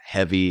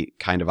staff-heavy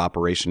kind of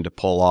operation to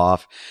pull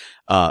off.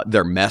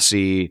 They're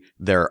messy.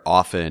 They're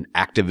often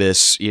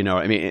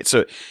activists.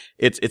 So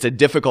it's a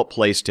difficult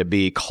place to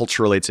be.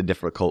 Culturally, it's a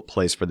difficult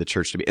place for the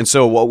church to be. And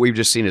so what we've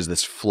just seen is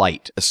this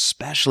flight,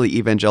 especially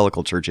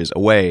evangelical churches,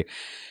 away.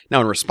 Now,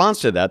 in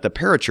response to that, the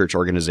parachurch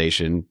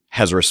organization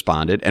has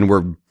responded, and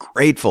we're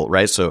grateful,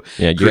 right? So,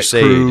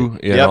 Crusade, Crew,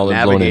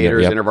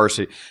 Navigators,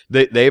 InterVarsity,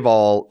 they've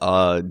all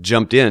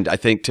jumped in, I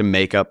think, to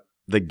make up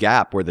the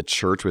gap where the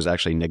church was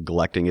actually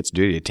neglecting its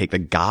duty to take the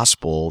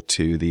gospel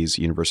to these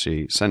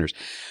university centers.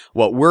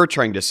 What we're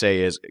trying to say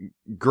is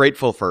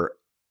grateful for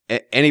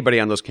anybody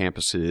on those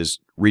campuses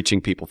reaching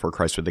people for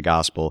Christ with the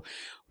gospel.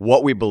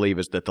 What we believe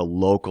is that the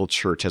local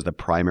church has the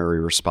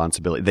primary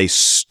responsibility. They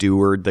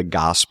steward the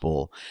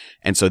gospel,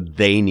 and so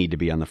they need to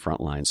be on the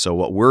front line. So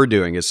what we're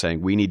doing is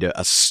saying we need to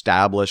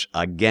establish,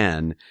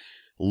 again,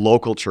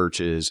 local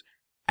churches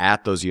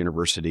at those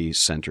university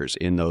centers,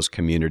 in those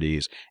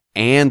communities,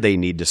 and they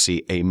need to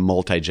see a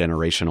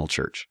multi-generational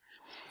church.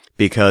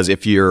 Because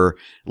if you're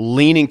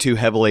leaning too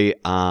heavily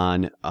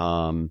on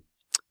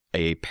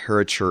a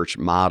parachurch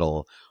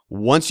model,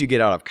 once you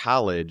get out of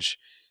college,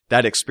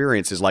 that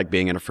experience is like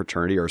being in a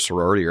fraternity or a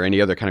sorority or any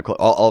other kind of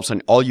all of a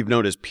sudden, all you've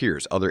known is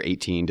peers, other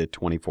 18 to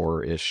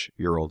 24-ish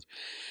year olds.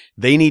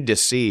 They need to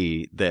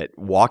see that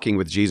walking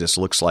with Jesus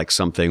looks like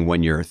something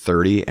when you're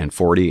 30 and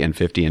 40 and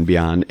 50 and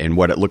beyond, and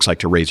what it looks like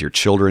to raise your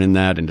children in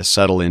that and to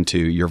settle into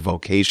your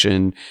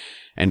vocation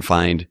and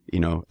find,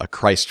 a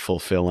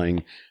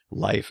Christ-fulfilling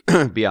life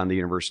beyond the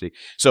university.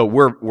 So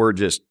we're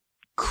just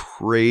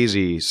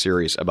crazy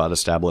serious about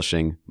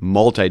establishing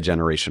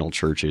multi-generational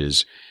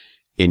churches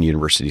in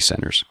university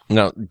centers.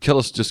 Now, tell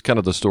us just kind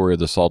of the story of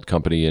the SALT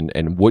company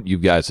and what you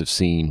guys have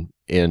seen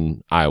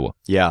in Iowa.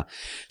 Yeah.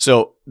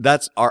 So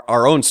that's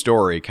our own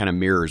story kind of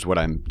mirrors what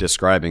I'm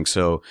describing.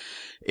 So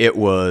it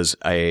was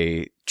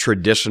a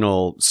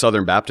traditional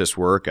Southern Baptist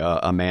work.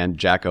 A man,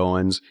 Jack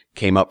Owens,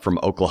 came up from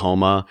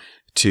Oklahoma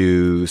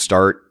to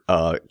start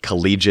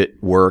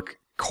collegiate work,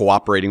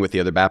 cooperating with the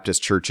other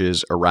Baptist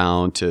churches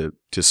around to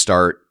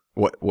start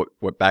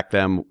what back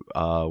then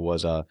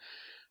was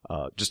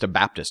just a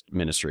Baptist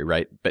ministry,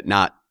 right? But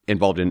not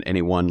involved in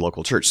any one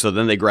local church. So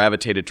then they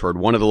gravitated toward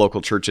one of the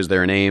local churches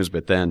there in Ames,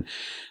 but then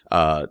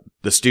the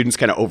students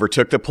kind of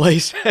overtook the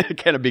place. It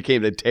kind of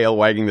became the tail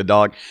wagging the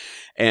dog.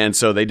 And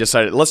so they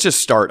decided, let's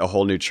just start a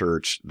whole new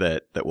church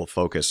that will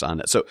focus on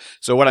that. So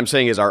what I'm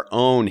saying is our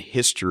own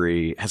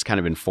history has kind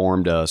of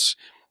informed us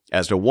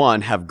as to,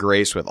 one, have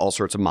grace with all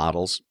sorts of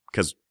models,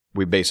 because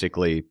we've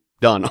basically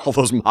done all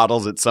those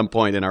models at some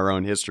point in our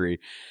own history.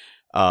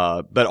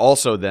 But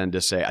also then to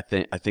say, I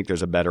think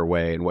there's a better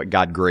way, and what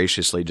God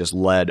graciously just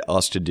led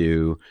us to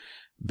do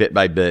bit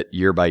by bit,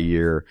 year by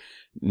year.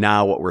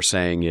 Now what we're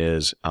saying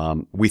is,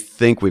 we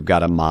think we've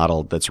got a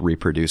model that's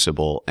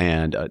reproducible,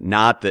 and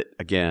not that,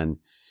 again,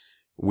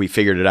 we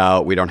figured it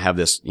out. We don't have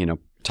this,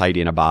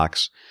 tidy in a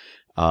box.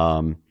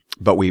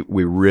 But we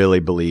really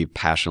believe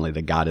passionately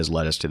that God has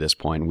led us to this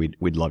point.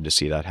 We'd love to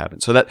see that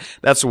happen. So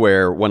that's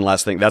where, one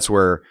last thing, that's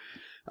where,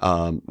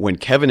 when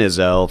Kevin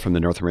Izell from the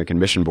North American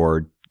Mission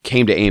Board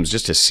came to Ames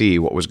just to see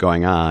what was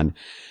going on,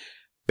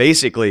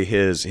 basically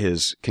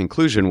his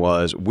conclusion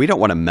was, we don't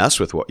want to mess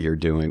with what you're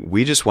doing.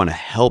 We just want to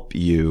help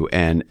you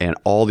and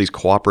all these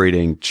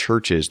cooperating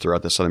churches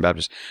throughout the Southern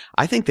Baptist.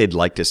 I think they'd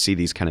like to see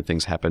these kind of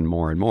things happen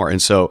more and more.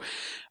 And so,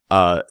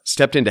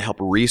 stepped in to help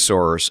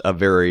resource a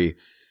very,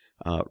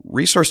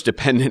 resource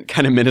dependent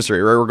kind of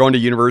ministry, right? We're going to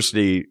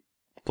university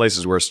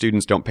places where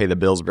students don't pay the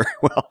bills very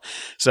well.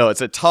 So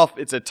it's a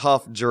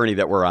tough journey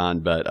that we're on,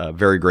 but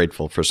very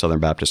grateful for Southern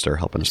Baptist are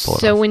helping us pull it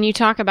off. So when you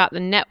talk about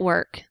the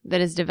network that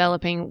is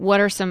developing,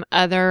 what are some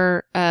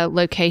other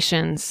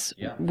locations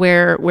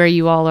where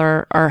you all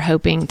are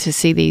hoping to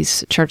see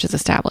these churches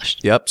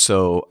established? Yep.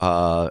 So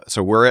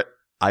we're at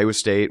Iowa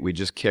State. We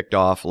just kicked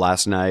off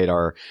last night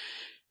our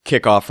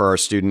kickoff for our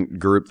student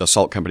group. The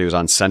Salt Company was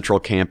on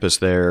Central Campus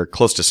there,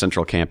 close to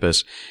Central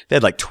Campus. They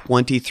had like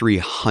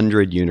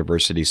 2,300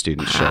 university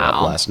students show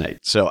up last night.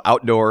 So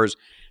outdoors.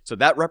 So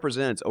that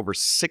represents over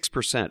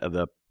 6% of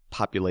the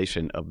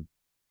population of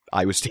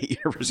Iowa State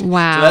University.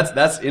 Wow. So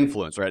that's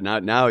influence, right?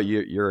 Now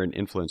you're an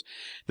influence.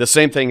 The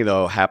same thing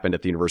though happened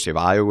at the University of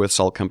Iowa with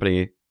Salt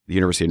Company. The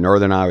University of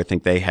Northern Iowa, I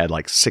think they had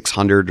like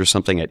 600 or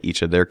something at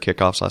each of their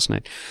kickoffs last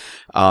night.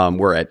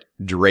 We're at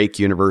Drake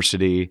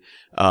University.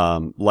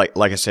 Like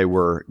I say,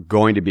 we're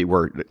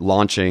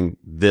launching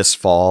this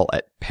fall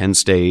at Penn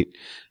State,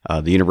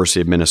 the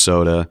University of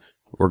Minnesota.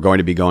 We're going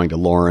to be going to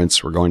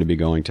Lawrence. We're going to be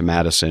going to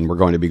Madison. We're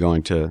going to be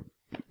going to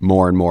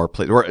more and more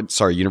places.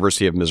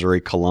 University of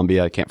Missouri,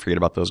 Columbia. I can't forget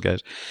about those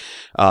guys.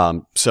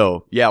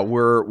 So yeah,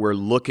 we're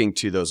looking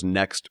to those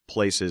next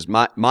places.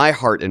 My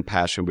heart and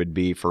passion would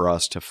be for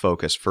us to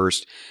focus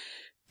first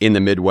in the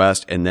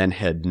Midwest and then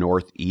head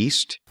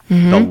northeast.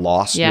 Mm-hmm. The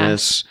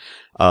lostness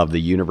of the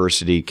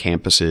university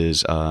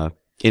campuses,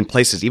 in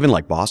places even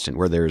like Boston,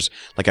 where there's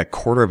like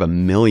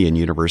 250,000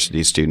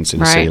 university students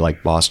in a city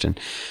like Boston,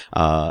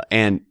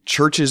 and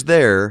churches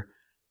there,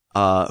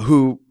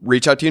 who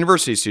reach out to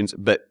university students,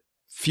 but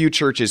few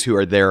churches who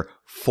are there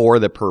for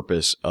the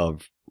purpose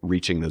of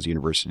reaching those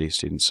university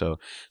students. So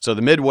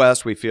the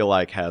Midwest, we feel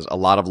like, has a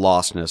lot of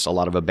lostness, a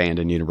lot of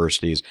abandoned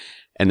universities,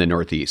 and the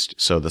Northeast.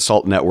 So the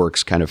SALT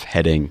network's kind of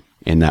heading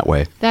in that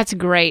way. That's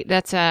great.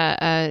 That's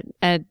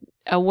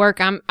a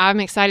work I'm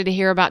excited to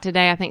hear about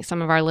today. I think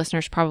some of our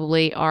listeners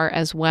probably are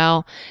as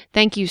well.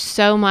 Thank you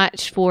so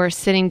much for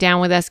sitting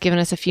down with us, giving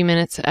us a few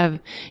minutes of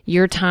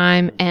your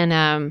time,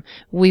 and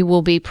we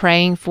will be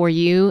praying for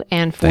you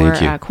and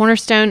for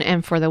Cornerstone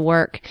and for the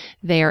work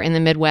there in the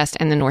Midwest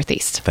and the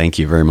Northeast. Thank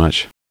you very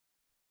much.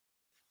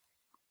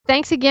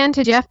 Thanks again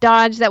to Jeff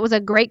Dodge. That was a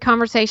great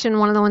conversation,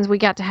 one of the ones we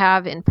got to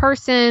have in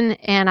person,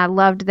 and I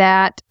loved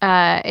that.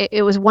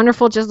 It was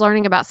wonderful just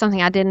learning about something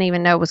I didn't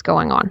even know was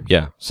going on.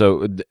 Yeah,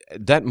 so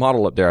that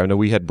model up there, I know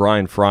we had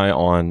Brian Fry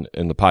on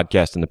in the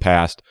podcast in the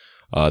past.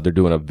 They're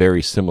doing a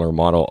very similar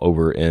model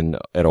over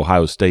at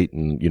Ohio State,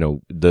 and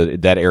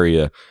that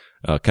area,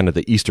 kind of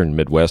the eastern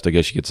Midwest, I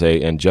guess you could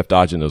say. And Jeff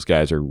Dodge and those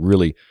guys are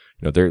really,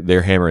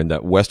 they're hammering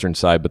that western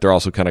side, but they're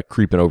also kind of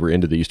creeping over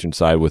into the eastern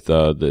side with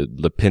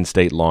the Penn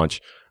State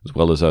launch, as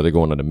well as they're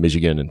going into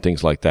Michigan and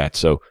things like that.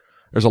 So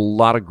there's a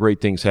lot of great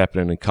things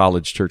happening in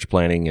college church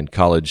planning and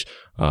college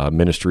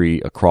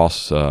ministry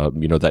across,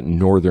 that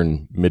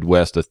northern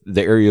Midwest,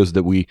 the areas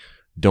that we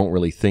don't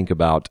really think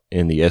about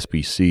in the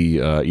SBC,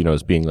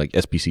 as being like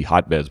SBC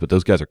hotbeds, but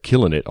those guys are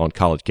killing it on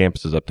college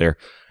campuses up there.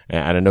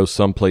 And I know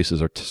some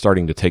places are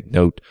starting to take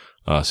note.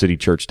 City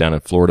Church down in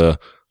Florida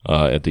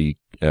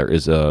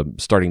is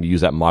starting to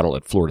use that model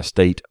at Florida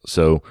State.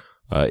 So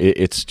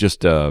it's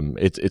just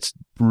it's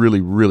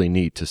really, really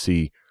neat to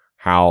see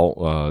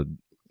how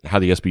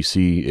the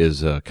SBC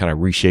is kind of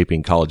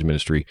reshaping college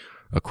ministry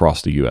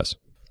across the U.S.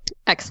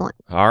 Excellent.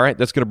 All right,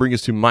 that's going to bring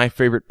us to my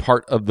favorite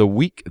part of the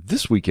week.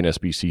 This week in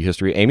SBC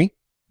history, Amy,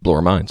 blow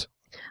our minds.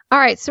 All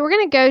right, so we're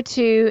going to go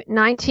to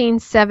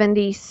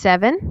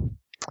 1977.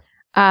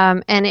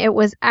 And it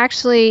was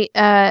actually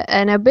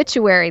an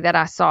obituary that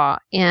I saw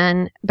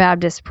in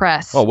Baptist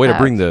Press. Oh, way to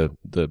bring the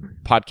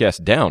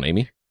podcast down,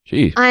 Amy.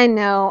 Jeez. I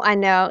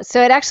know.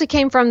 So it actually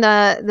came from from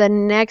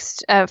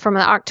the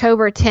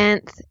October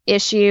 10th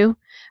issue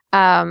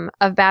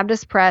of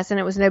Baptist Press, and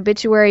it was an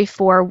obituary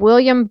for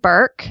William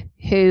Burke,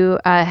 who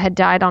had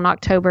died on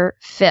October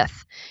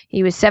 5th.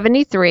 He was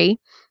 73.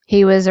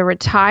 He was a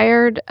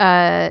retired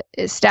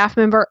staff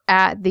member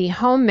at the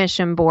Home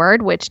Mission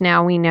Board, which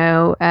now we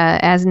know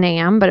as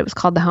NAM, but it was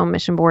called the Home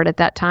Mission Board at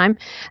that time.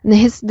 And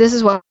this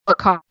is what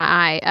caught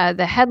my eye.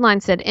 The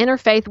headline said,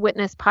 Interfaith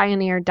Witness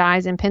Pioneer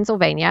Dies in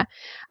Pennsylvania.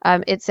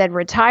 It said,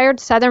 retired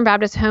Southern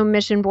Baptist Home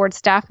Mission Board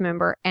staff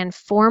member and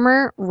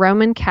former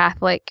Roman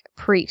Catholic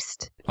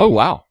priest. Oh,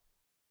 wow.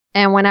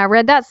 And when I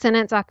read that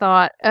sentence, I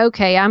thought,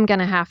 okay, I'm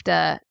going to have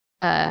to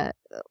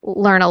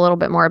learn a little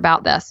bit more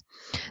about this.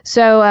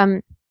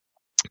 So,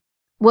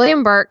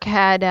 William Burke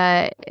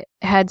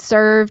had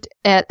served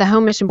at the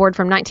Home Mission Board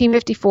from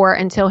 1954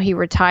 until he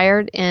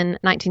retired in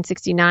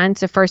 1969.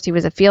 So first he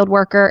was a field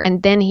worker,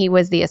 and then he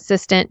was the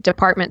assistant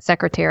department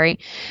secretary.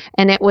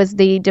 And it was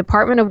the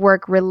Department of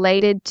Work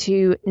related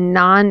to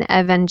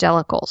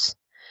non-evangelicals.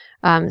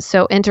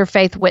 So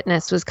interfaith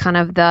witness was kind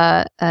of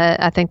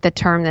I think the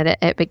term that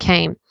it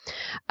became.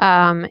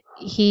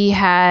 He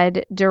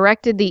had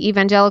directed the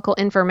Evangelical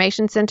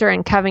Information Center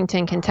in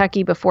Covington,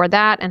 Kentucky before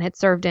that, and had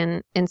served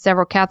in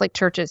several Catholic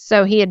churches.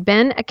 So he had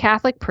been a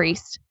Catholic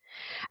priest.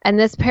 And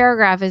this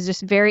paragraph is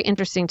just very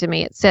interesting to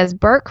me. It says,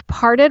 Burke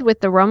parted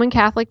with the Roman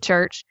Catholic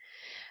Church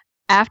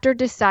after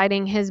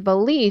deciding his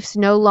beliefs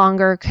no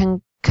longer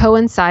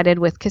coincided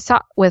with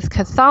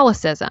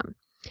Catholicism.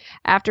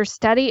 After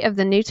study of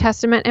the New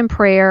Testament and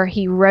prayer,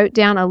 he wrote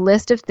down a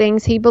list of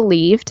things he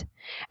believed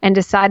and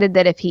decided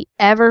that if he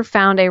ever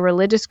found a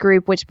religious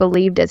group which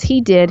believed as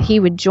he did, he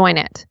would join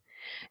it.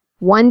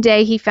 One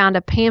day he found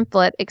a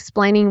pamphlet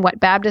explaining what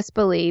Baptists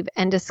believe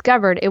and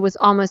discovered it was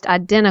almost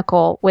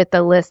identical with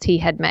the list he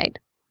had made.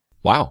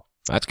 Wow,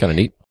 that's kind of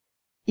neat.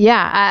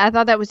 Yeah, I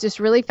thought that was just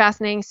really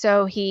fascinating.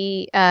 So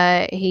he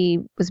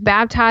was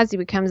baptized. He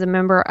becomes a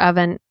member of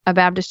a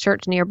Baptist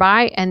church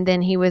nearby, and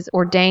then he was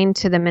ordained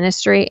to the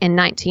ministry in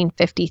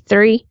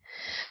 1953.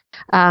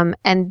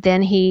 And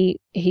then he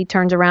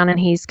turns around and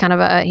he's kind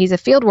of he's a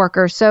field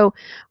worker. So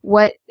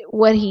what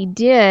he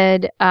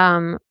did,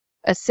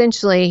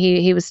 essentially,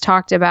 he was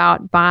talked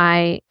about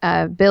by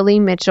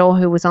Billy Mitchell,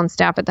 who was on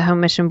staff at the Home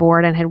Mission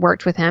Board and had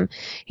worked with him.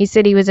 He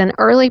said he was an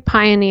early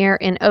pioneer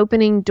in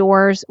opening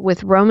doors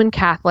with Roman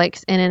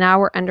Catholics and in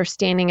our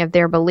understanding of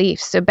their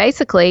beliefs. So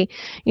basically,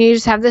 you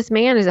just have this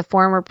man who's a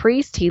former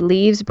priest. He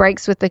leaves,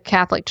 breaks with the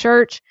Catholic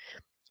Church,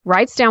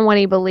 writes down what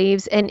he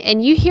believes.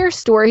 And you hear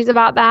stories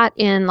about that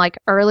in like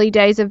early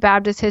days of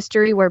Baptist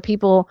history where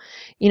people,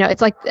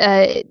 it's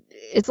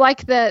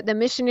like the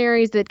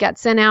missionaries that got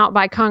sent out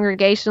by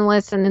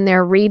Congregationalists, and then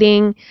they're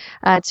reading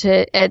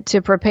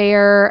to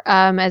prepare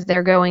as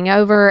they're going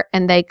over,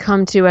 and they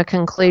come to a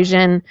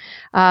conclusion,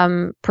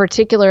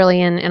 particularly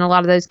in a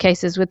lot of those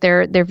cases with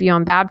their view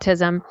on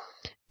baptism.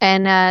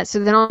 And so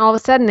then all of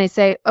a sudden they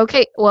say,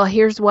 okay, well,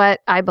 here's what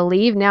I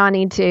believe. Now I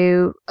need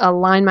to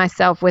align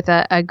myself with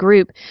a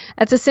group.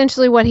 That's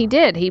essentially what he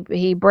did.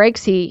 He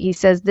breaks, he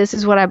says, this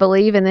is what I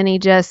believe. And then he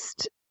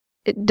just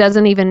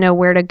doesn't even know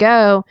where to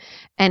go.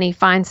 And he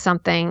finds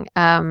something.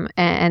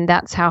 And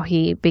that's how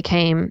he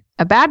became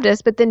a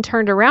Baptist, but then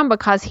turned around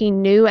because he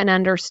knew and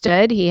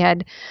understood. He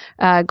had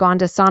gone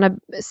to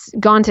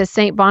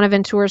St.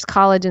 Bonaventure's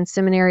College and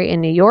Seminary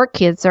in New York.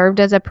 He had served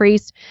as a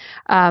priest.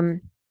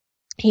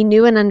 He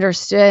knew and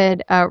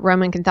understood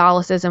Roman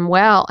Catholicism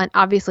well, and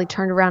obviously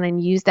turned around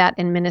and used that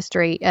in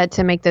ministry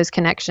to make those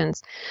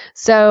connections.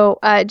 So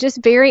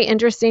just very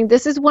interesting.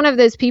 This is one of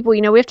those people,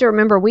 we have to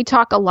remember, we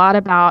talk a lot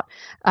about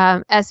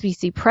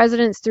SBC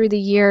presidents through the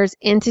years,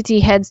 entity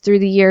heads through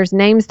the years,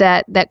 names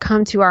that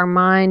come to our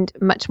mind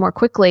much more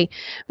quickly.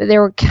 But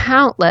there were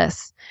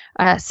countless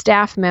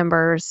staff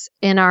members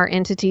in our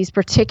entities,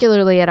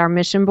 particularly at our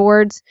mission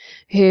boards,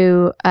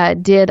 who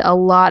did a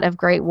lot of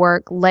great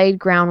work, laid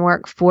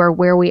groundwork for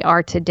where we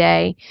are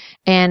today.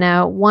 And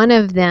one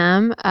of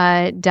them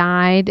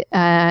died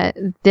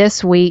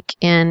this week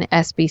in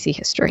SBC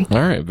history. All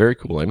right. Very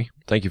cool, Amy.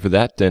 Thank you for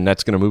that. And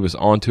that's going to move us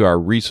on to our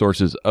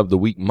resources of the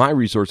week. My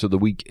resource of the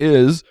week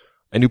is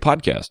a new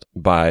podcast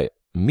by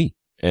me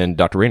and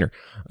Dr. Rainer.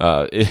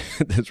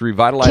 It's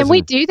revitalizing. Can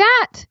we do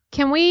that?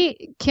 Can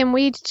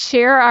we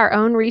share our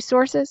own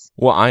resources?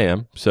 Well, I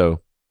am.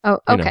 So. Oh,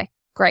 okay.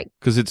 Great.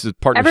 Because it's a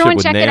partnership Everyone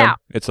with check NAM. It out.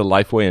 It's a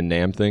Lifeway and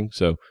NAM thing.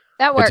 So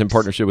that works. It's in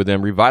partnership with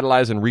them.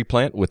 Revitalize and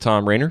Replant with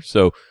Tom Rainer.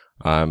 So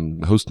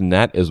I'm hosting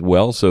that as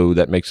well. So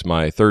that makes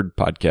my third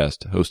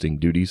podcast hosting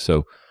duties.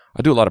 So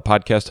I do a lot of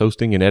podcast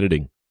hosting and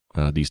editing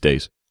these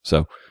days.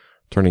 So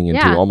turning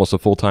into almost a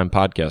full-time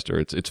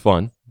podcaster. It's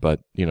fun, but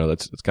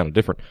it's kind of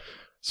different.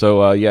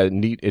 So,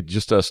 neat. It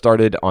just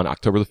started on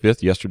October the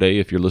 5th, yesterday.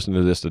 If you're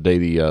listening to this today,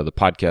 the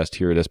podcast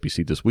here at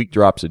SBC This Week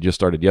drops. It just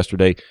started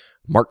yesterday.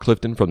 Mark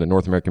Clifton from the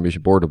North American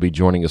Mission Board will be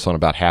joining us on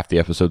about half the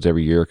episodes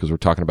every year because we're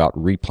talking about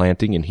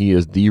replanting, and he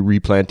is the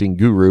replanting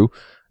guru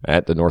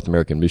at the North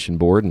American Mission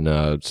Board.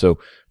 And so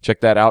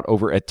check that out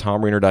over at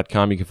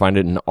tomrainer.com. You can find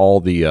it in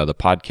all the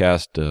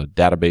podcast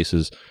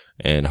databases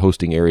and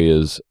hosting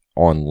areas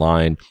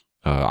online,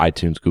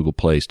 iTunes, Google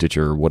Play,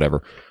 Stitcher,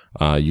 whatever.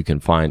 You can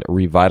find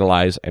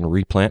Revitalize and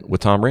Replant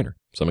with Tom Rainer.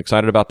 So I'm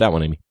excited about that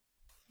one, Amy.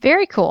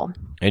 Very cool.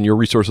 And your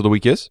resource of the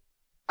week is?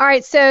 All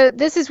right, so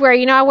this is where,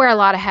 I wear a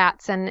lot of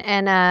hats,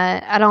 and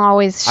I don't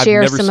always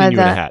share some of the... I've never seen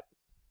you in a hat.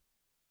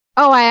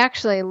 Oh, I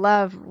actually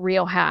love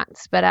real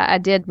hats, but I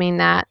did mean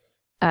that.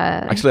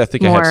 Actually, I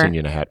think I have seen you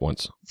in a hat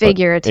once.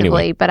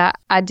 Figuratively, but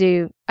I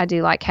do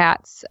like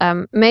hats,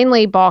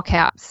 mainly ball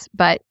caps,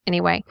 but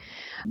anyway.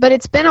 But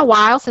it's been a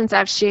while since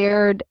I've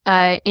shared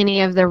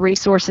any of the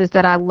resources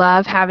that I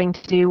love having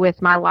to do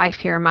with my life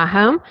here in my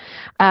home.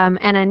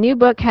 And a new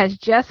book has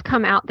just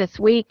come out this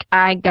week.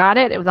 I got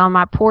it. It was on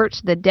my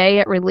porch the day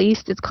it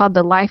released. It's called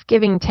The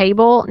Life-Giving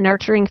Table,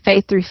 Nurturing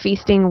Faith Through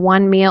Feasting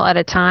One Meal at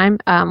a Time.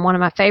 One of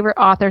my favorite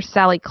authors,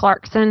 Sally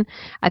Clarkson.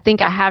 I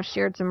think I have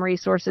shared some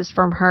resources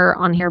from her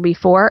on here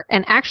before.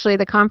 And actually,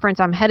 the conference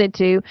I'm headed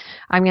to,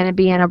 I'm going to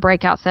be in a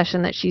breakout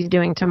session that she's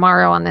doing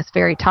tomorrow on this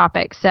very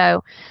topic.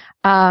 So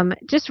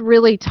just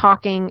really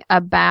talking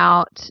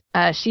about,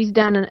 she's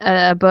done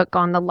a book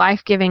on the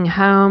life-giving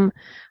home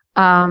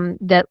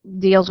that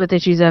deals with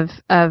issues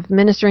of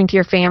ministering to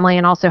your family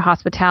and also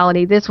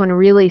hospitality. This one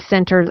really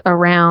centers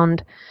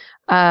around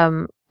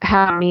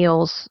how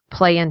meals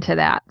play into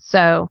that.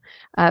 So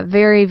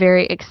very,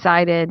 very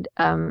excited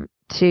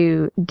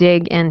to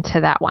dig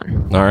into that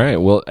one. All right.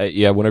 Well,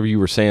 yeah, whenever you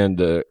were saying,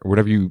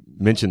 whenever you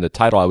mentioned the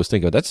title, I was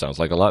thinking, that sounds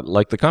like a lot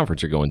like the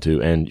conference you're going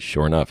to. And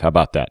sure enough, how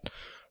about that?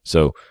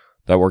 So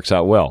that works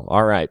out well.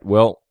 All right.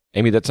 Well,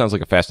 Amy, that sounds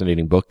like a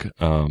fascinating book.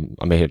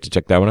 I may have to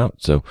check that one out.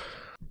 So,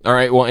 all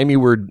right. Well, Amy,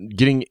 we're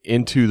getting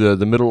into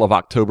the middle of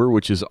October,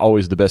 which is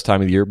always the best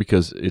time of the year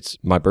because it's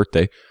my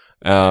birthday.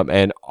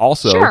 And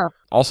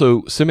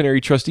also seminary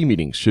trustee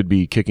meetings should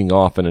be kicking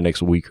off in the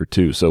next week or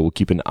two. So we'll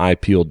keep an eye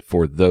peeled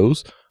for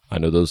those. I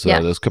know those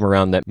come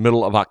around that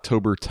middle of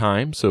October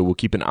time. So we'll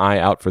keep an eye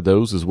out for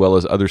those as well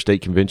as other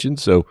state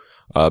conventions. So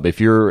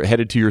if you're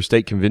headed to your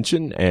state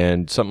convention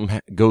and something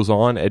goes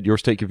on at your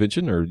state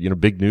convention or,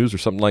 big news or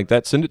something like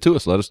that, send it to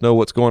us. Let us know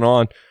what's going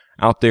on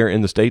out there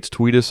in the States.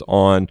 Tweet us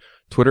on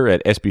Twitter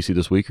at SBC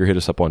This Week or hit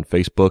us up on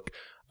Facebook.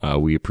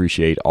 We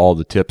appreciate all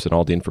the tips and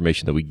all the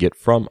information that we get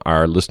from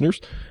our listeners.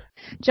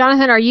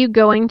 Jonathan, are you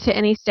going to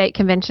any state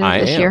conventions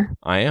this year?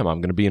 I am.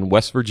 I'm going to be in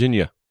West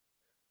Virginia.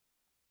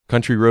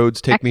 Country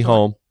roads take me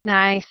home.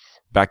 Nice.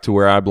 Back to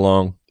where I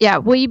belong. Yeah.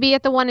 Will you be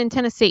at the one in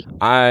Tennessee?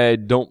 I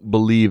don't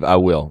believe I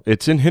will.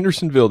 It's in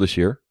Hendersonville this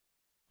year.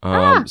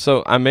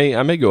 So I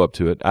may go up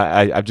to it.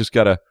 I've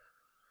got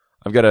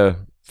to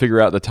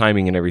figure out the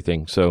timing and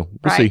everything. So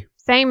we'll see.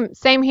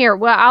 Same here.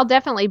 Well, I'll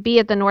definitely be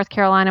at the North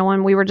Carolina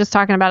one. We were just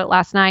talking about it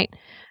last night.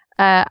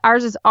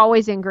 Ours is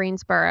always in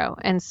Greensboro.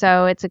 And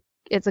so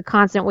it's a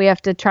constant. We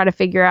have to try to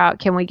figure out,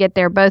 can we get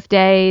there both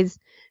days?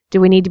 Do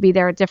we need to be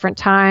there at different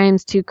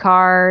times, 2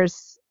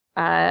 cars,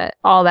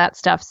 all that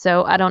stuff.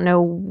 So I don't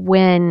know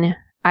when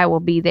I will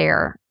be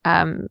there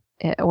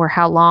or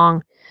how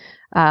long,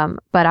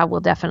 but I will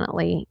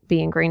definitely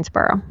be in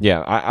Greensboro.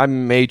 Yeah, I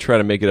may try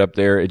to make it up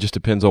there. It just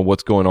depends on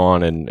what's going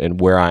on and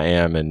where I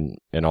am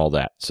and all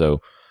that. So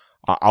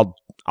I'll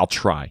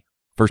try.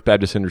 First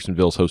Baptist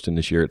Hendersonville is hosting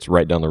this year. It's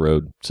right down the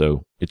road,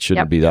 so it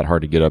shouldn't be that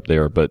hard to get up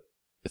there, but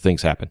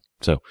things happen.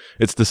 So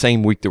it's the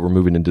same week that we're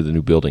moving into the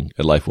new building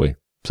at Lifeway.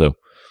 So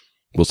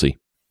we'll see.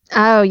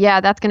 Oh,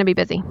 yeah, that's going to be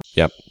busy.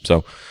 Yep.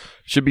 So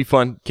should be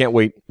fun. Can't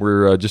wait.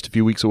 We're just a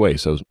few weeks away.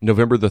 So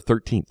November the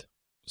 13th.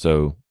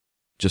 So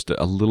just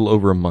a little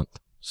over a month.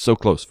 So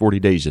close. 40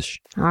 days-ish.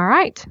 All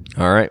right.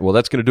 All right. Well,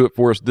 that's going to do it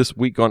for us this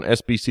week on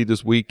SBC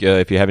This Week.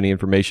 If you have any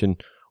information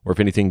or if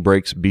anything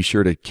breaks, be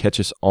sure to catch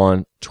us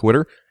on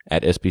Twitter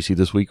at SBC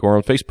This Week or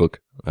on Facebook,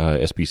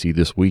 SBC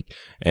This Week.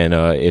 And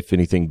if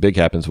anything big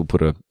happens, we'll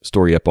put a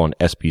story up on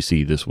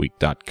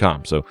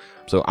sbcthisweek.com. So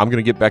I'm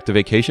going to get back to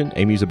vacation.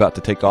 Amy's about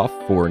to take off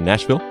for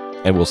Nashville,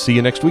 and we'll see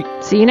you next week.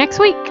 See you next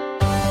week.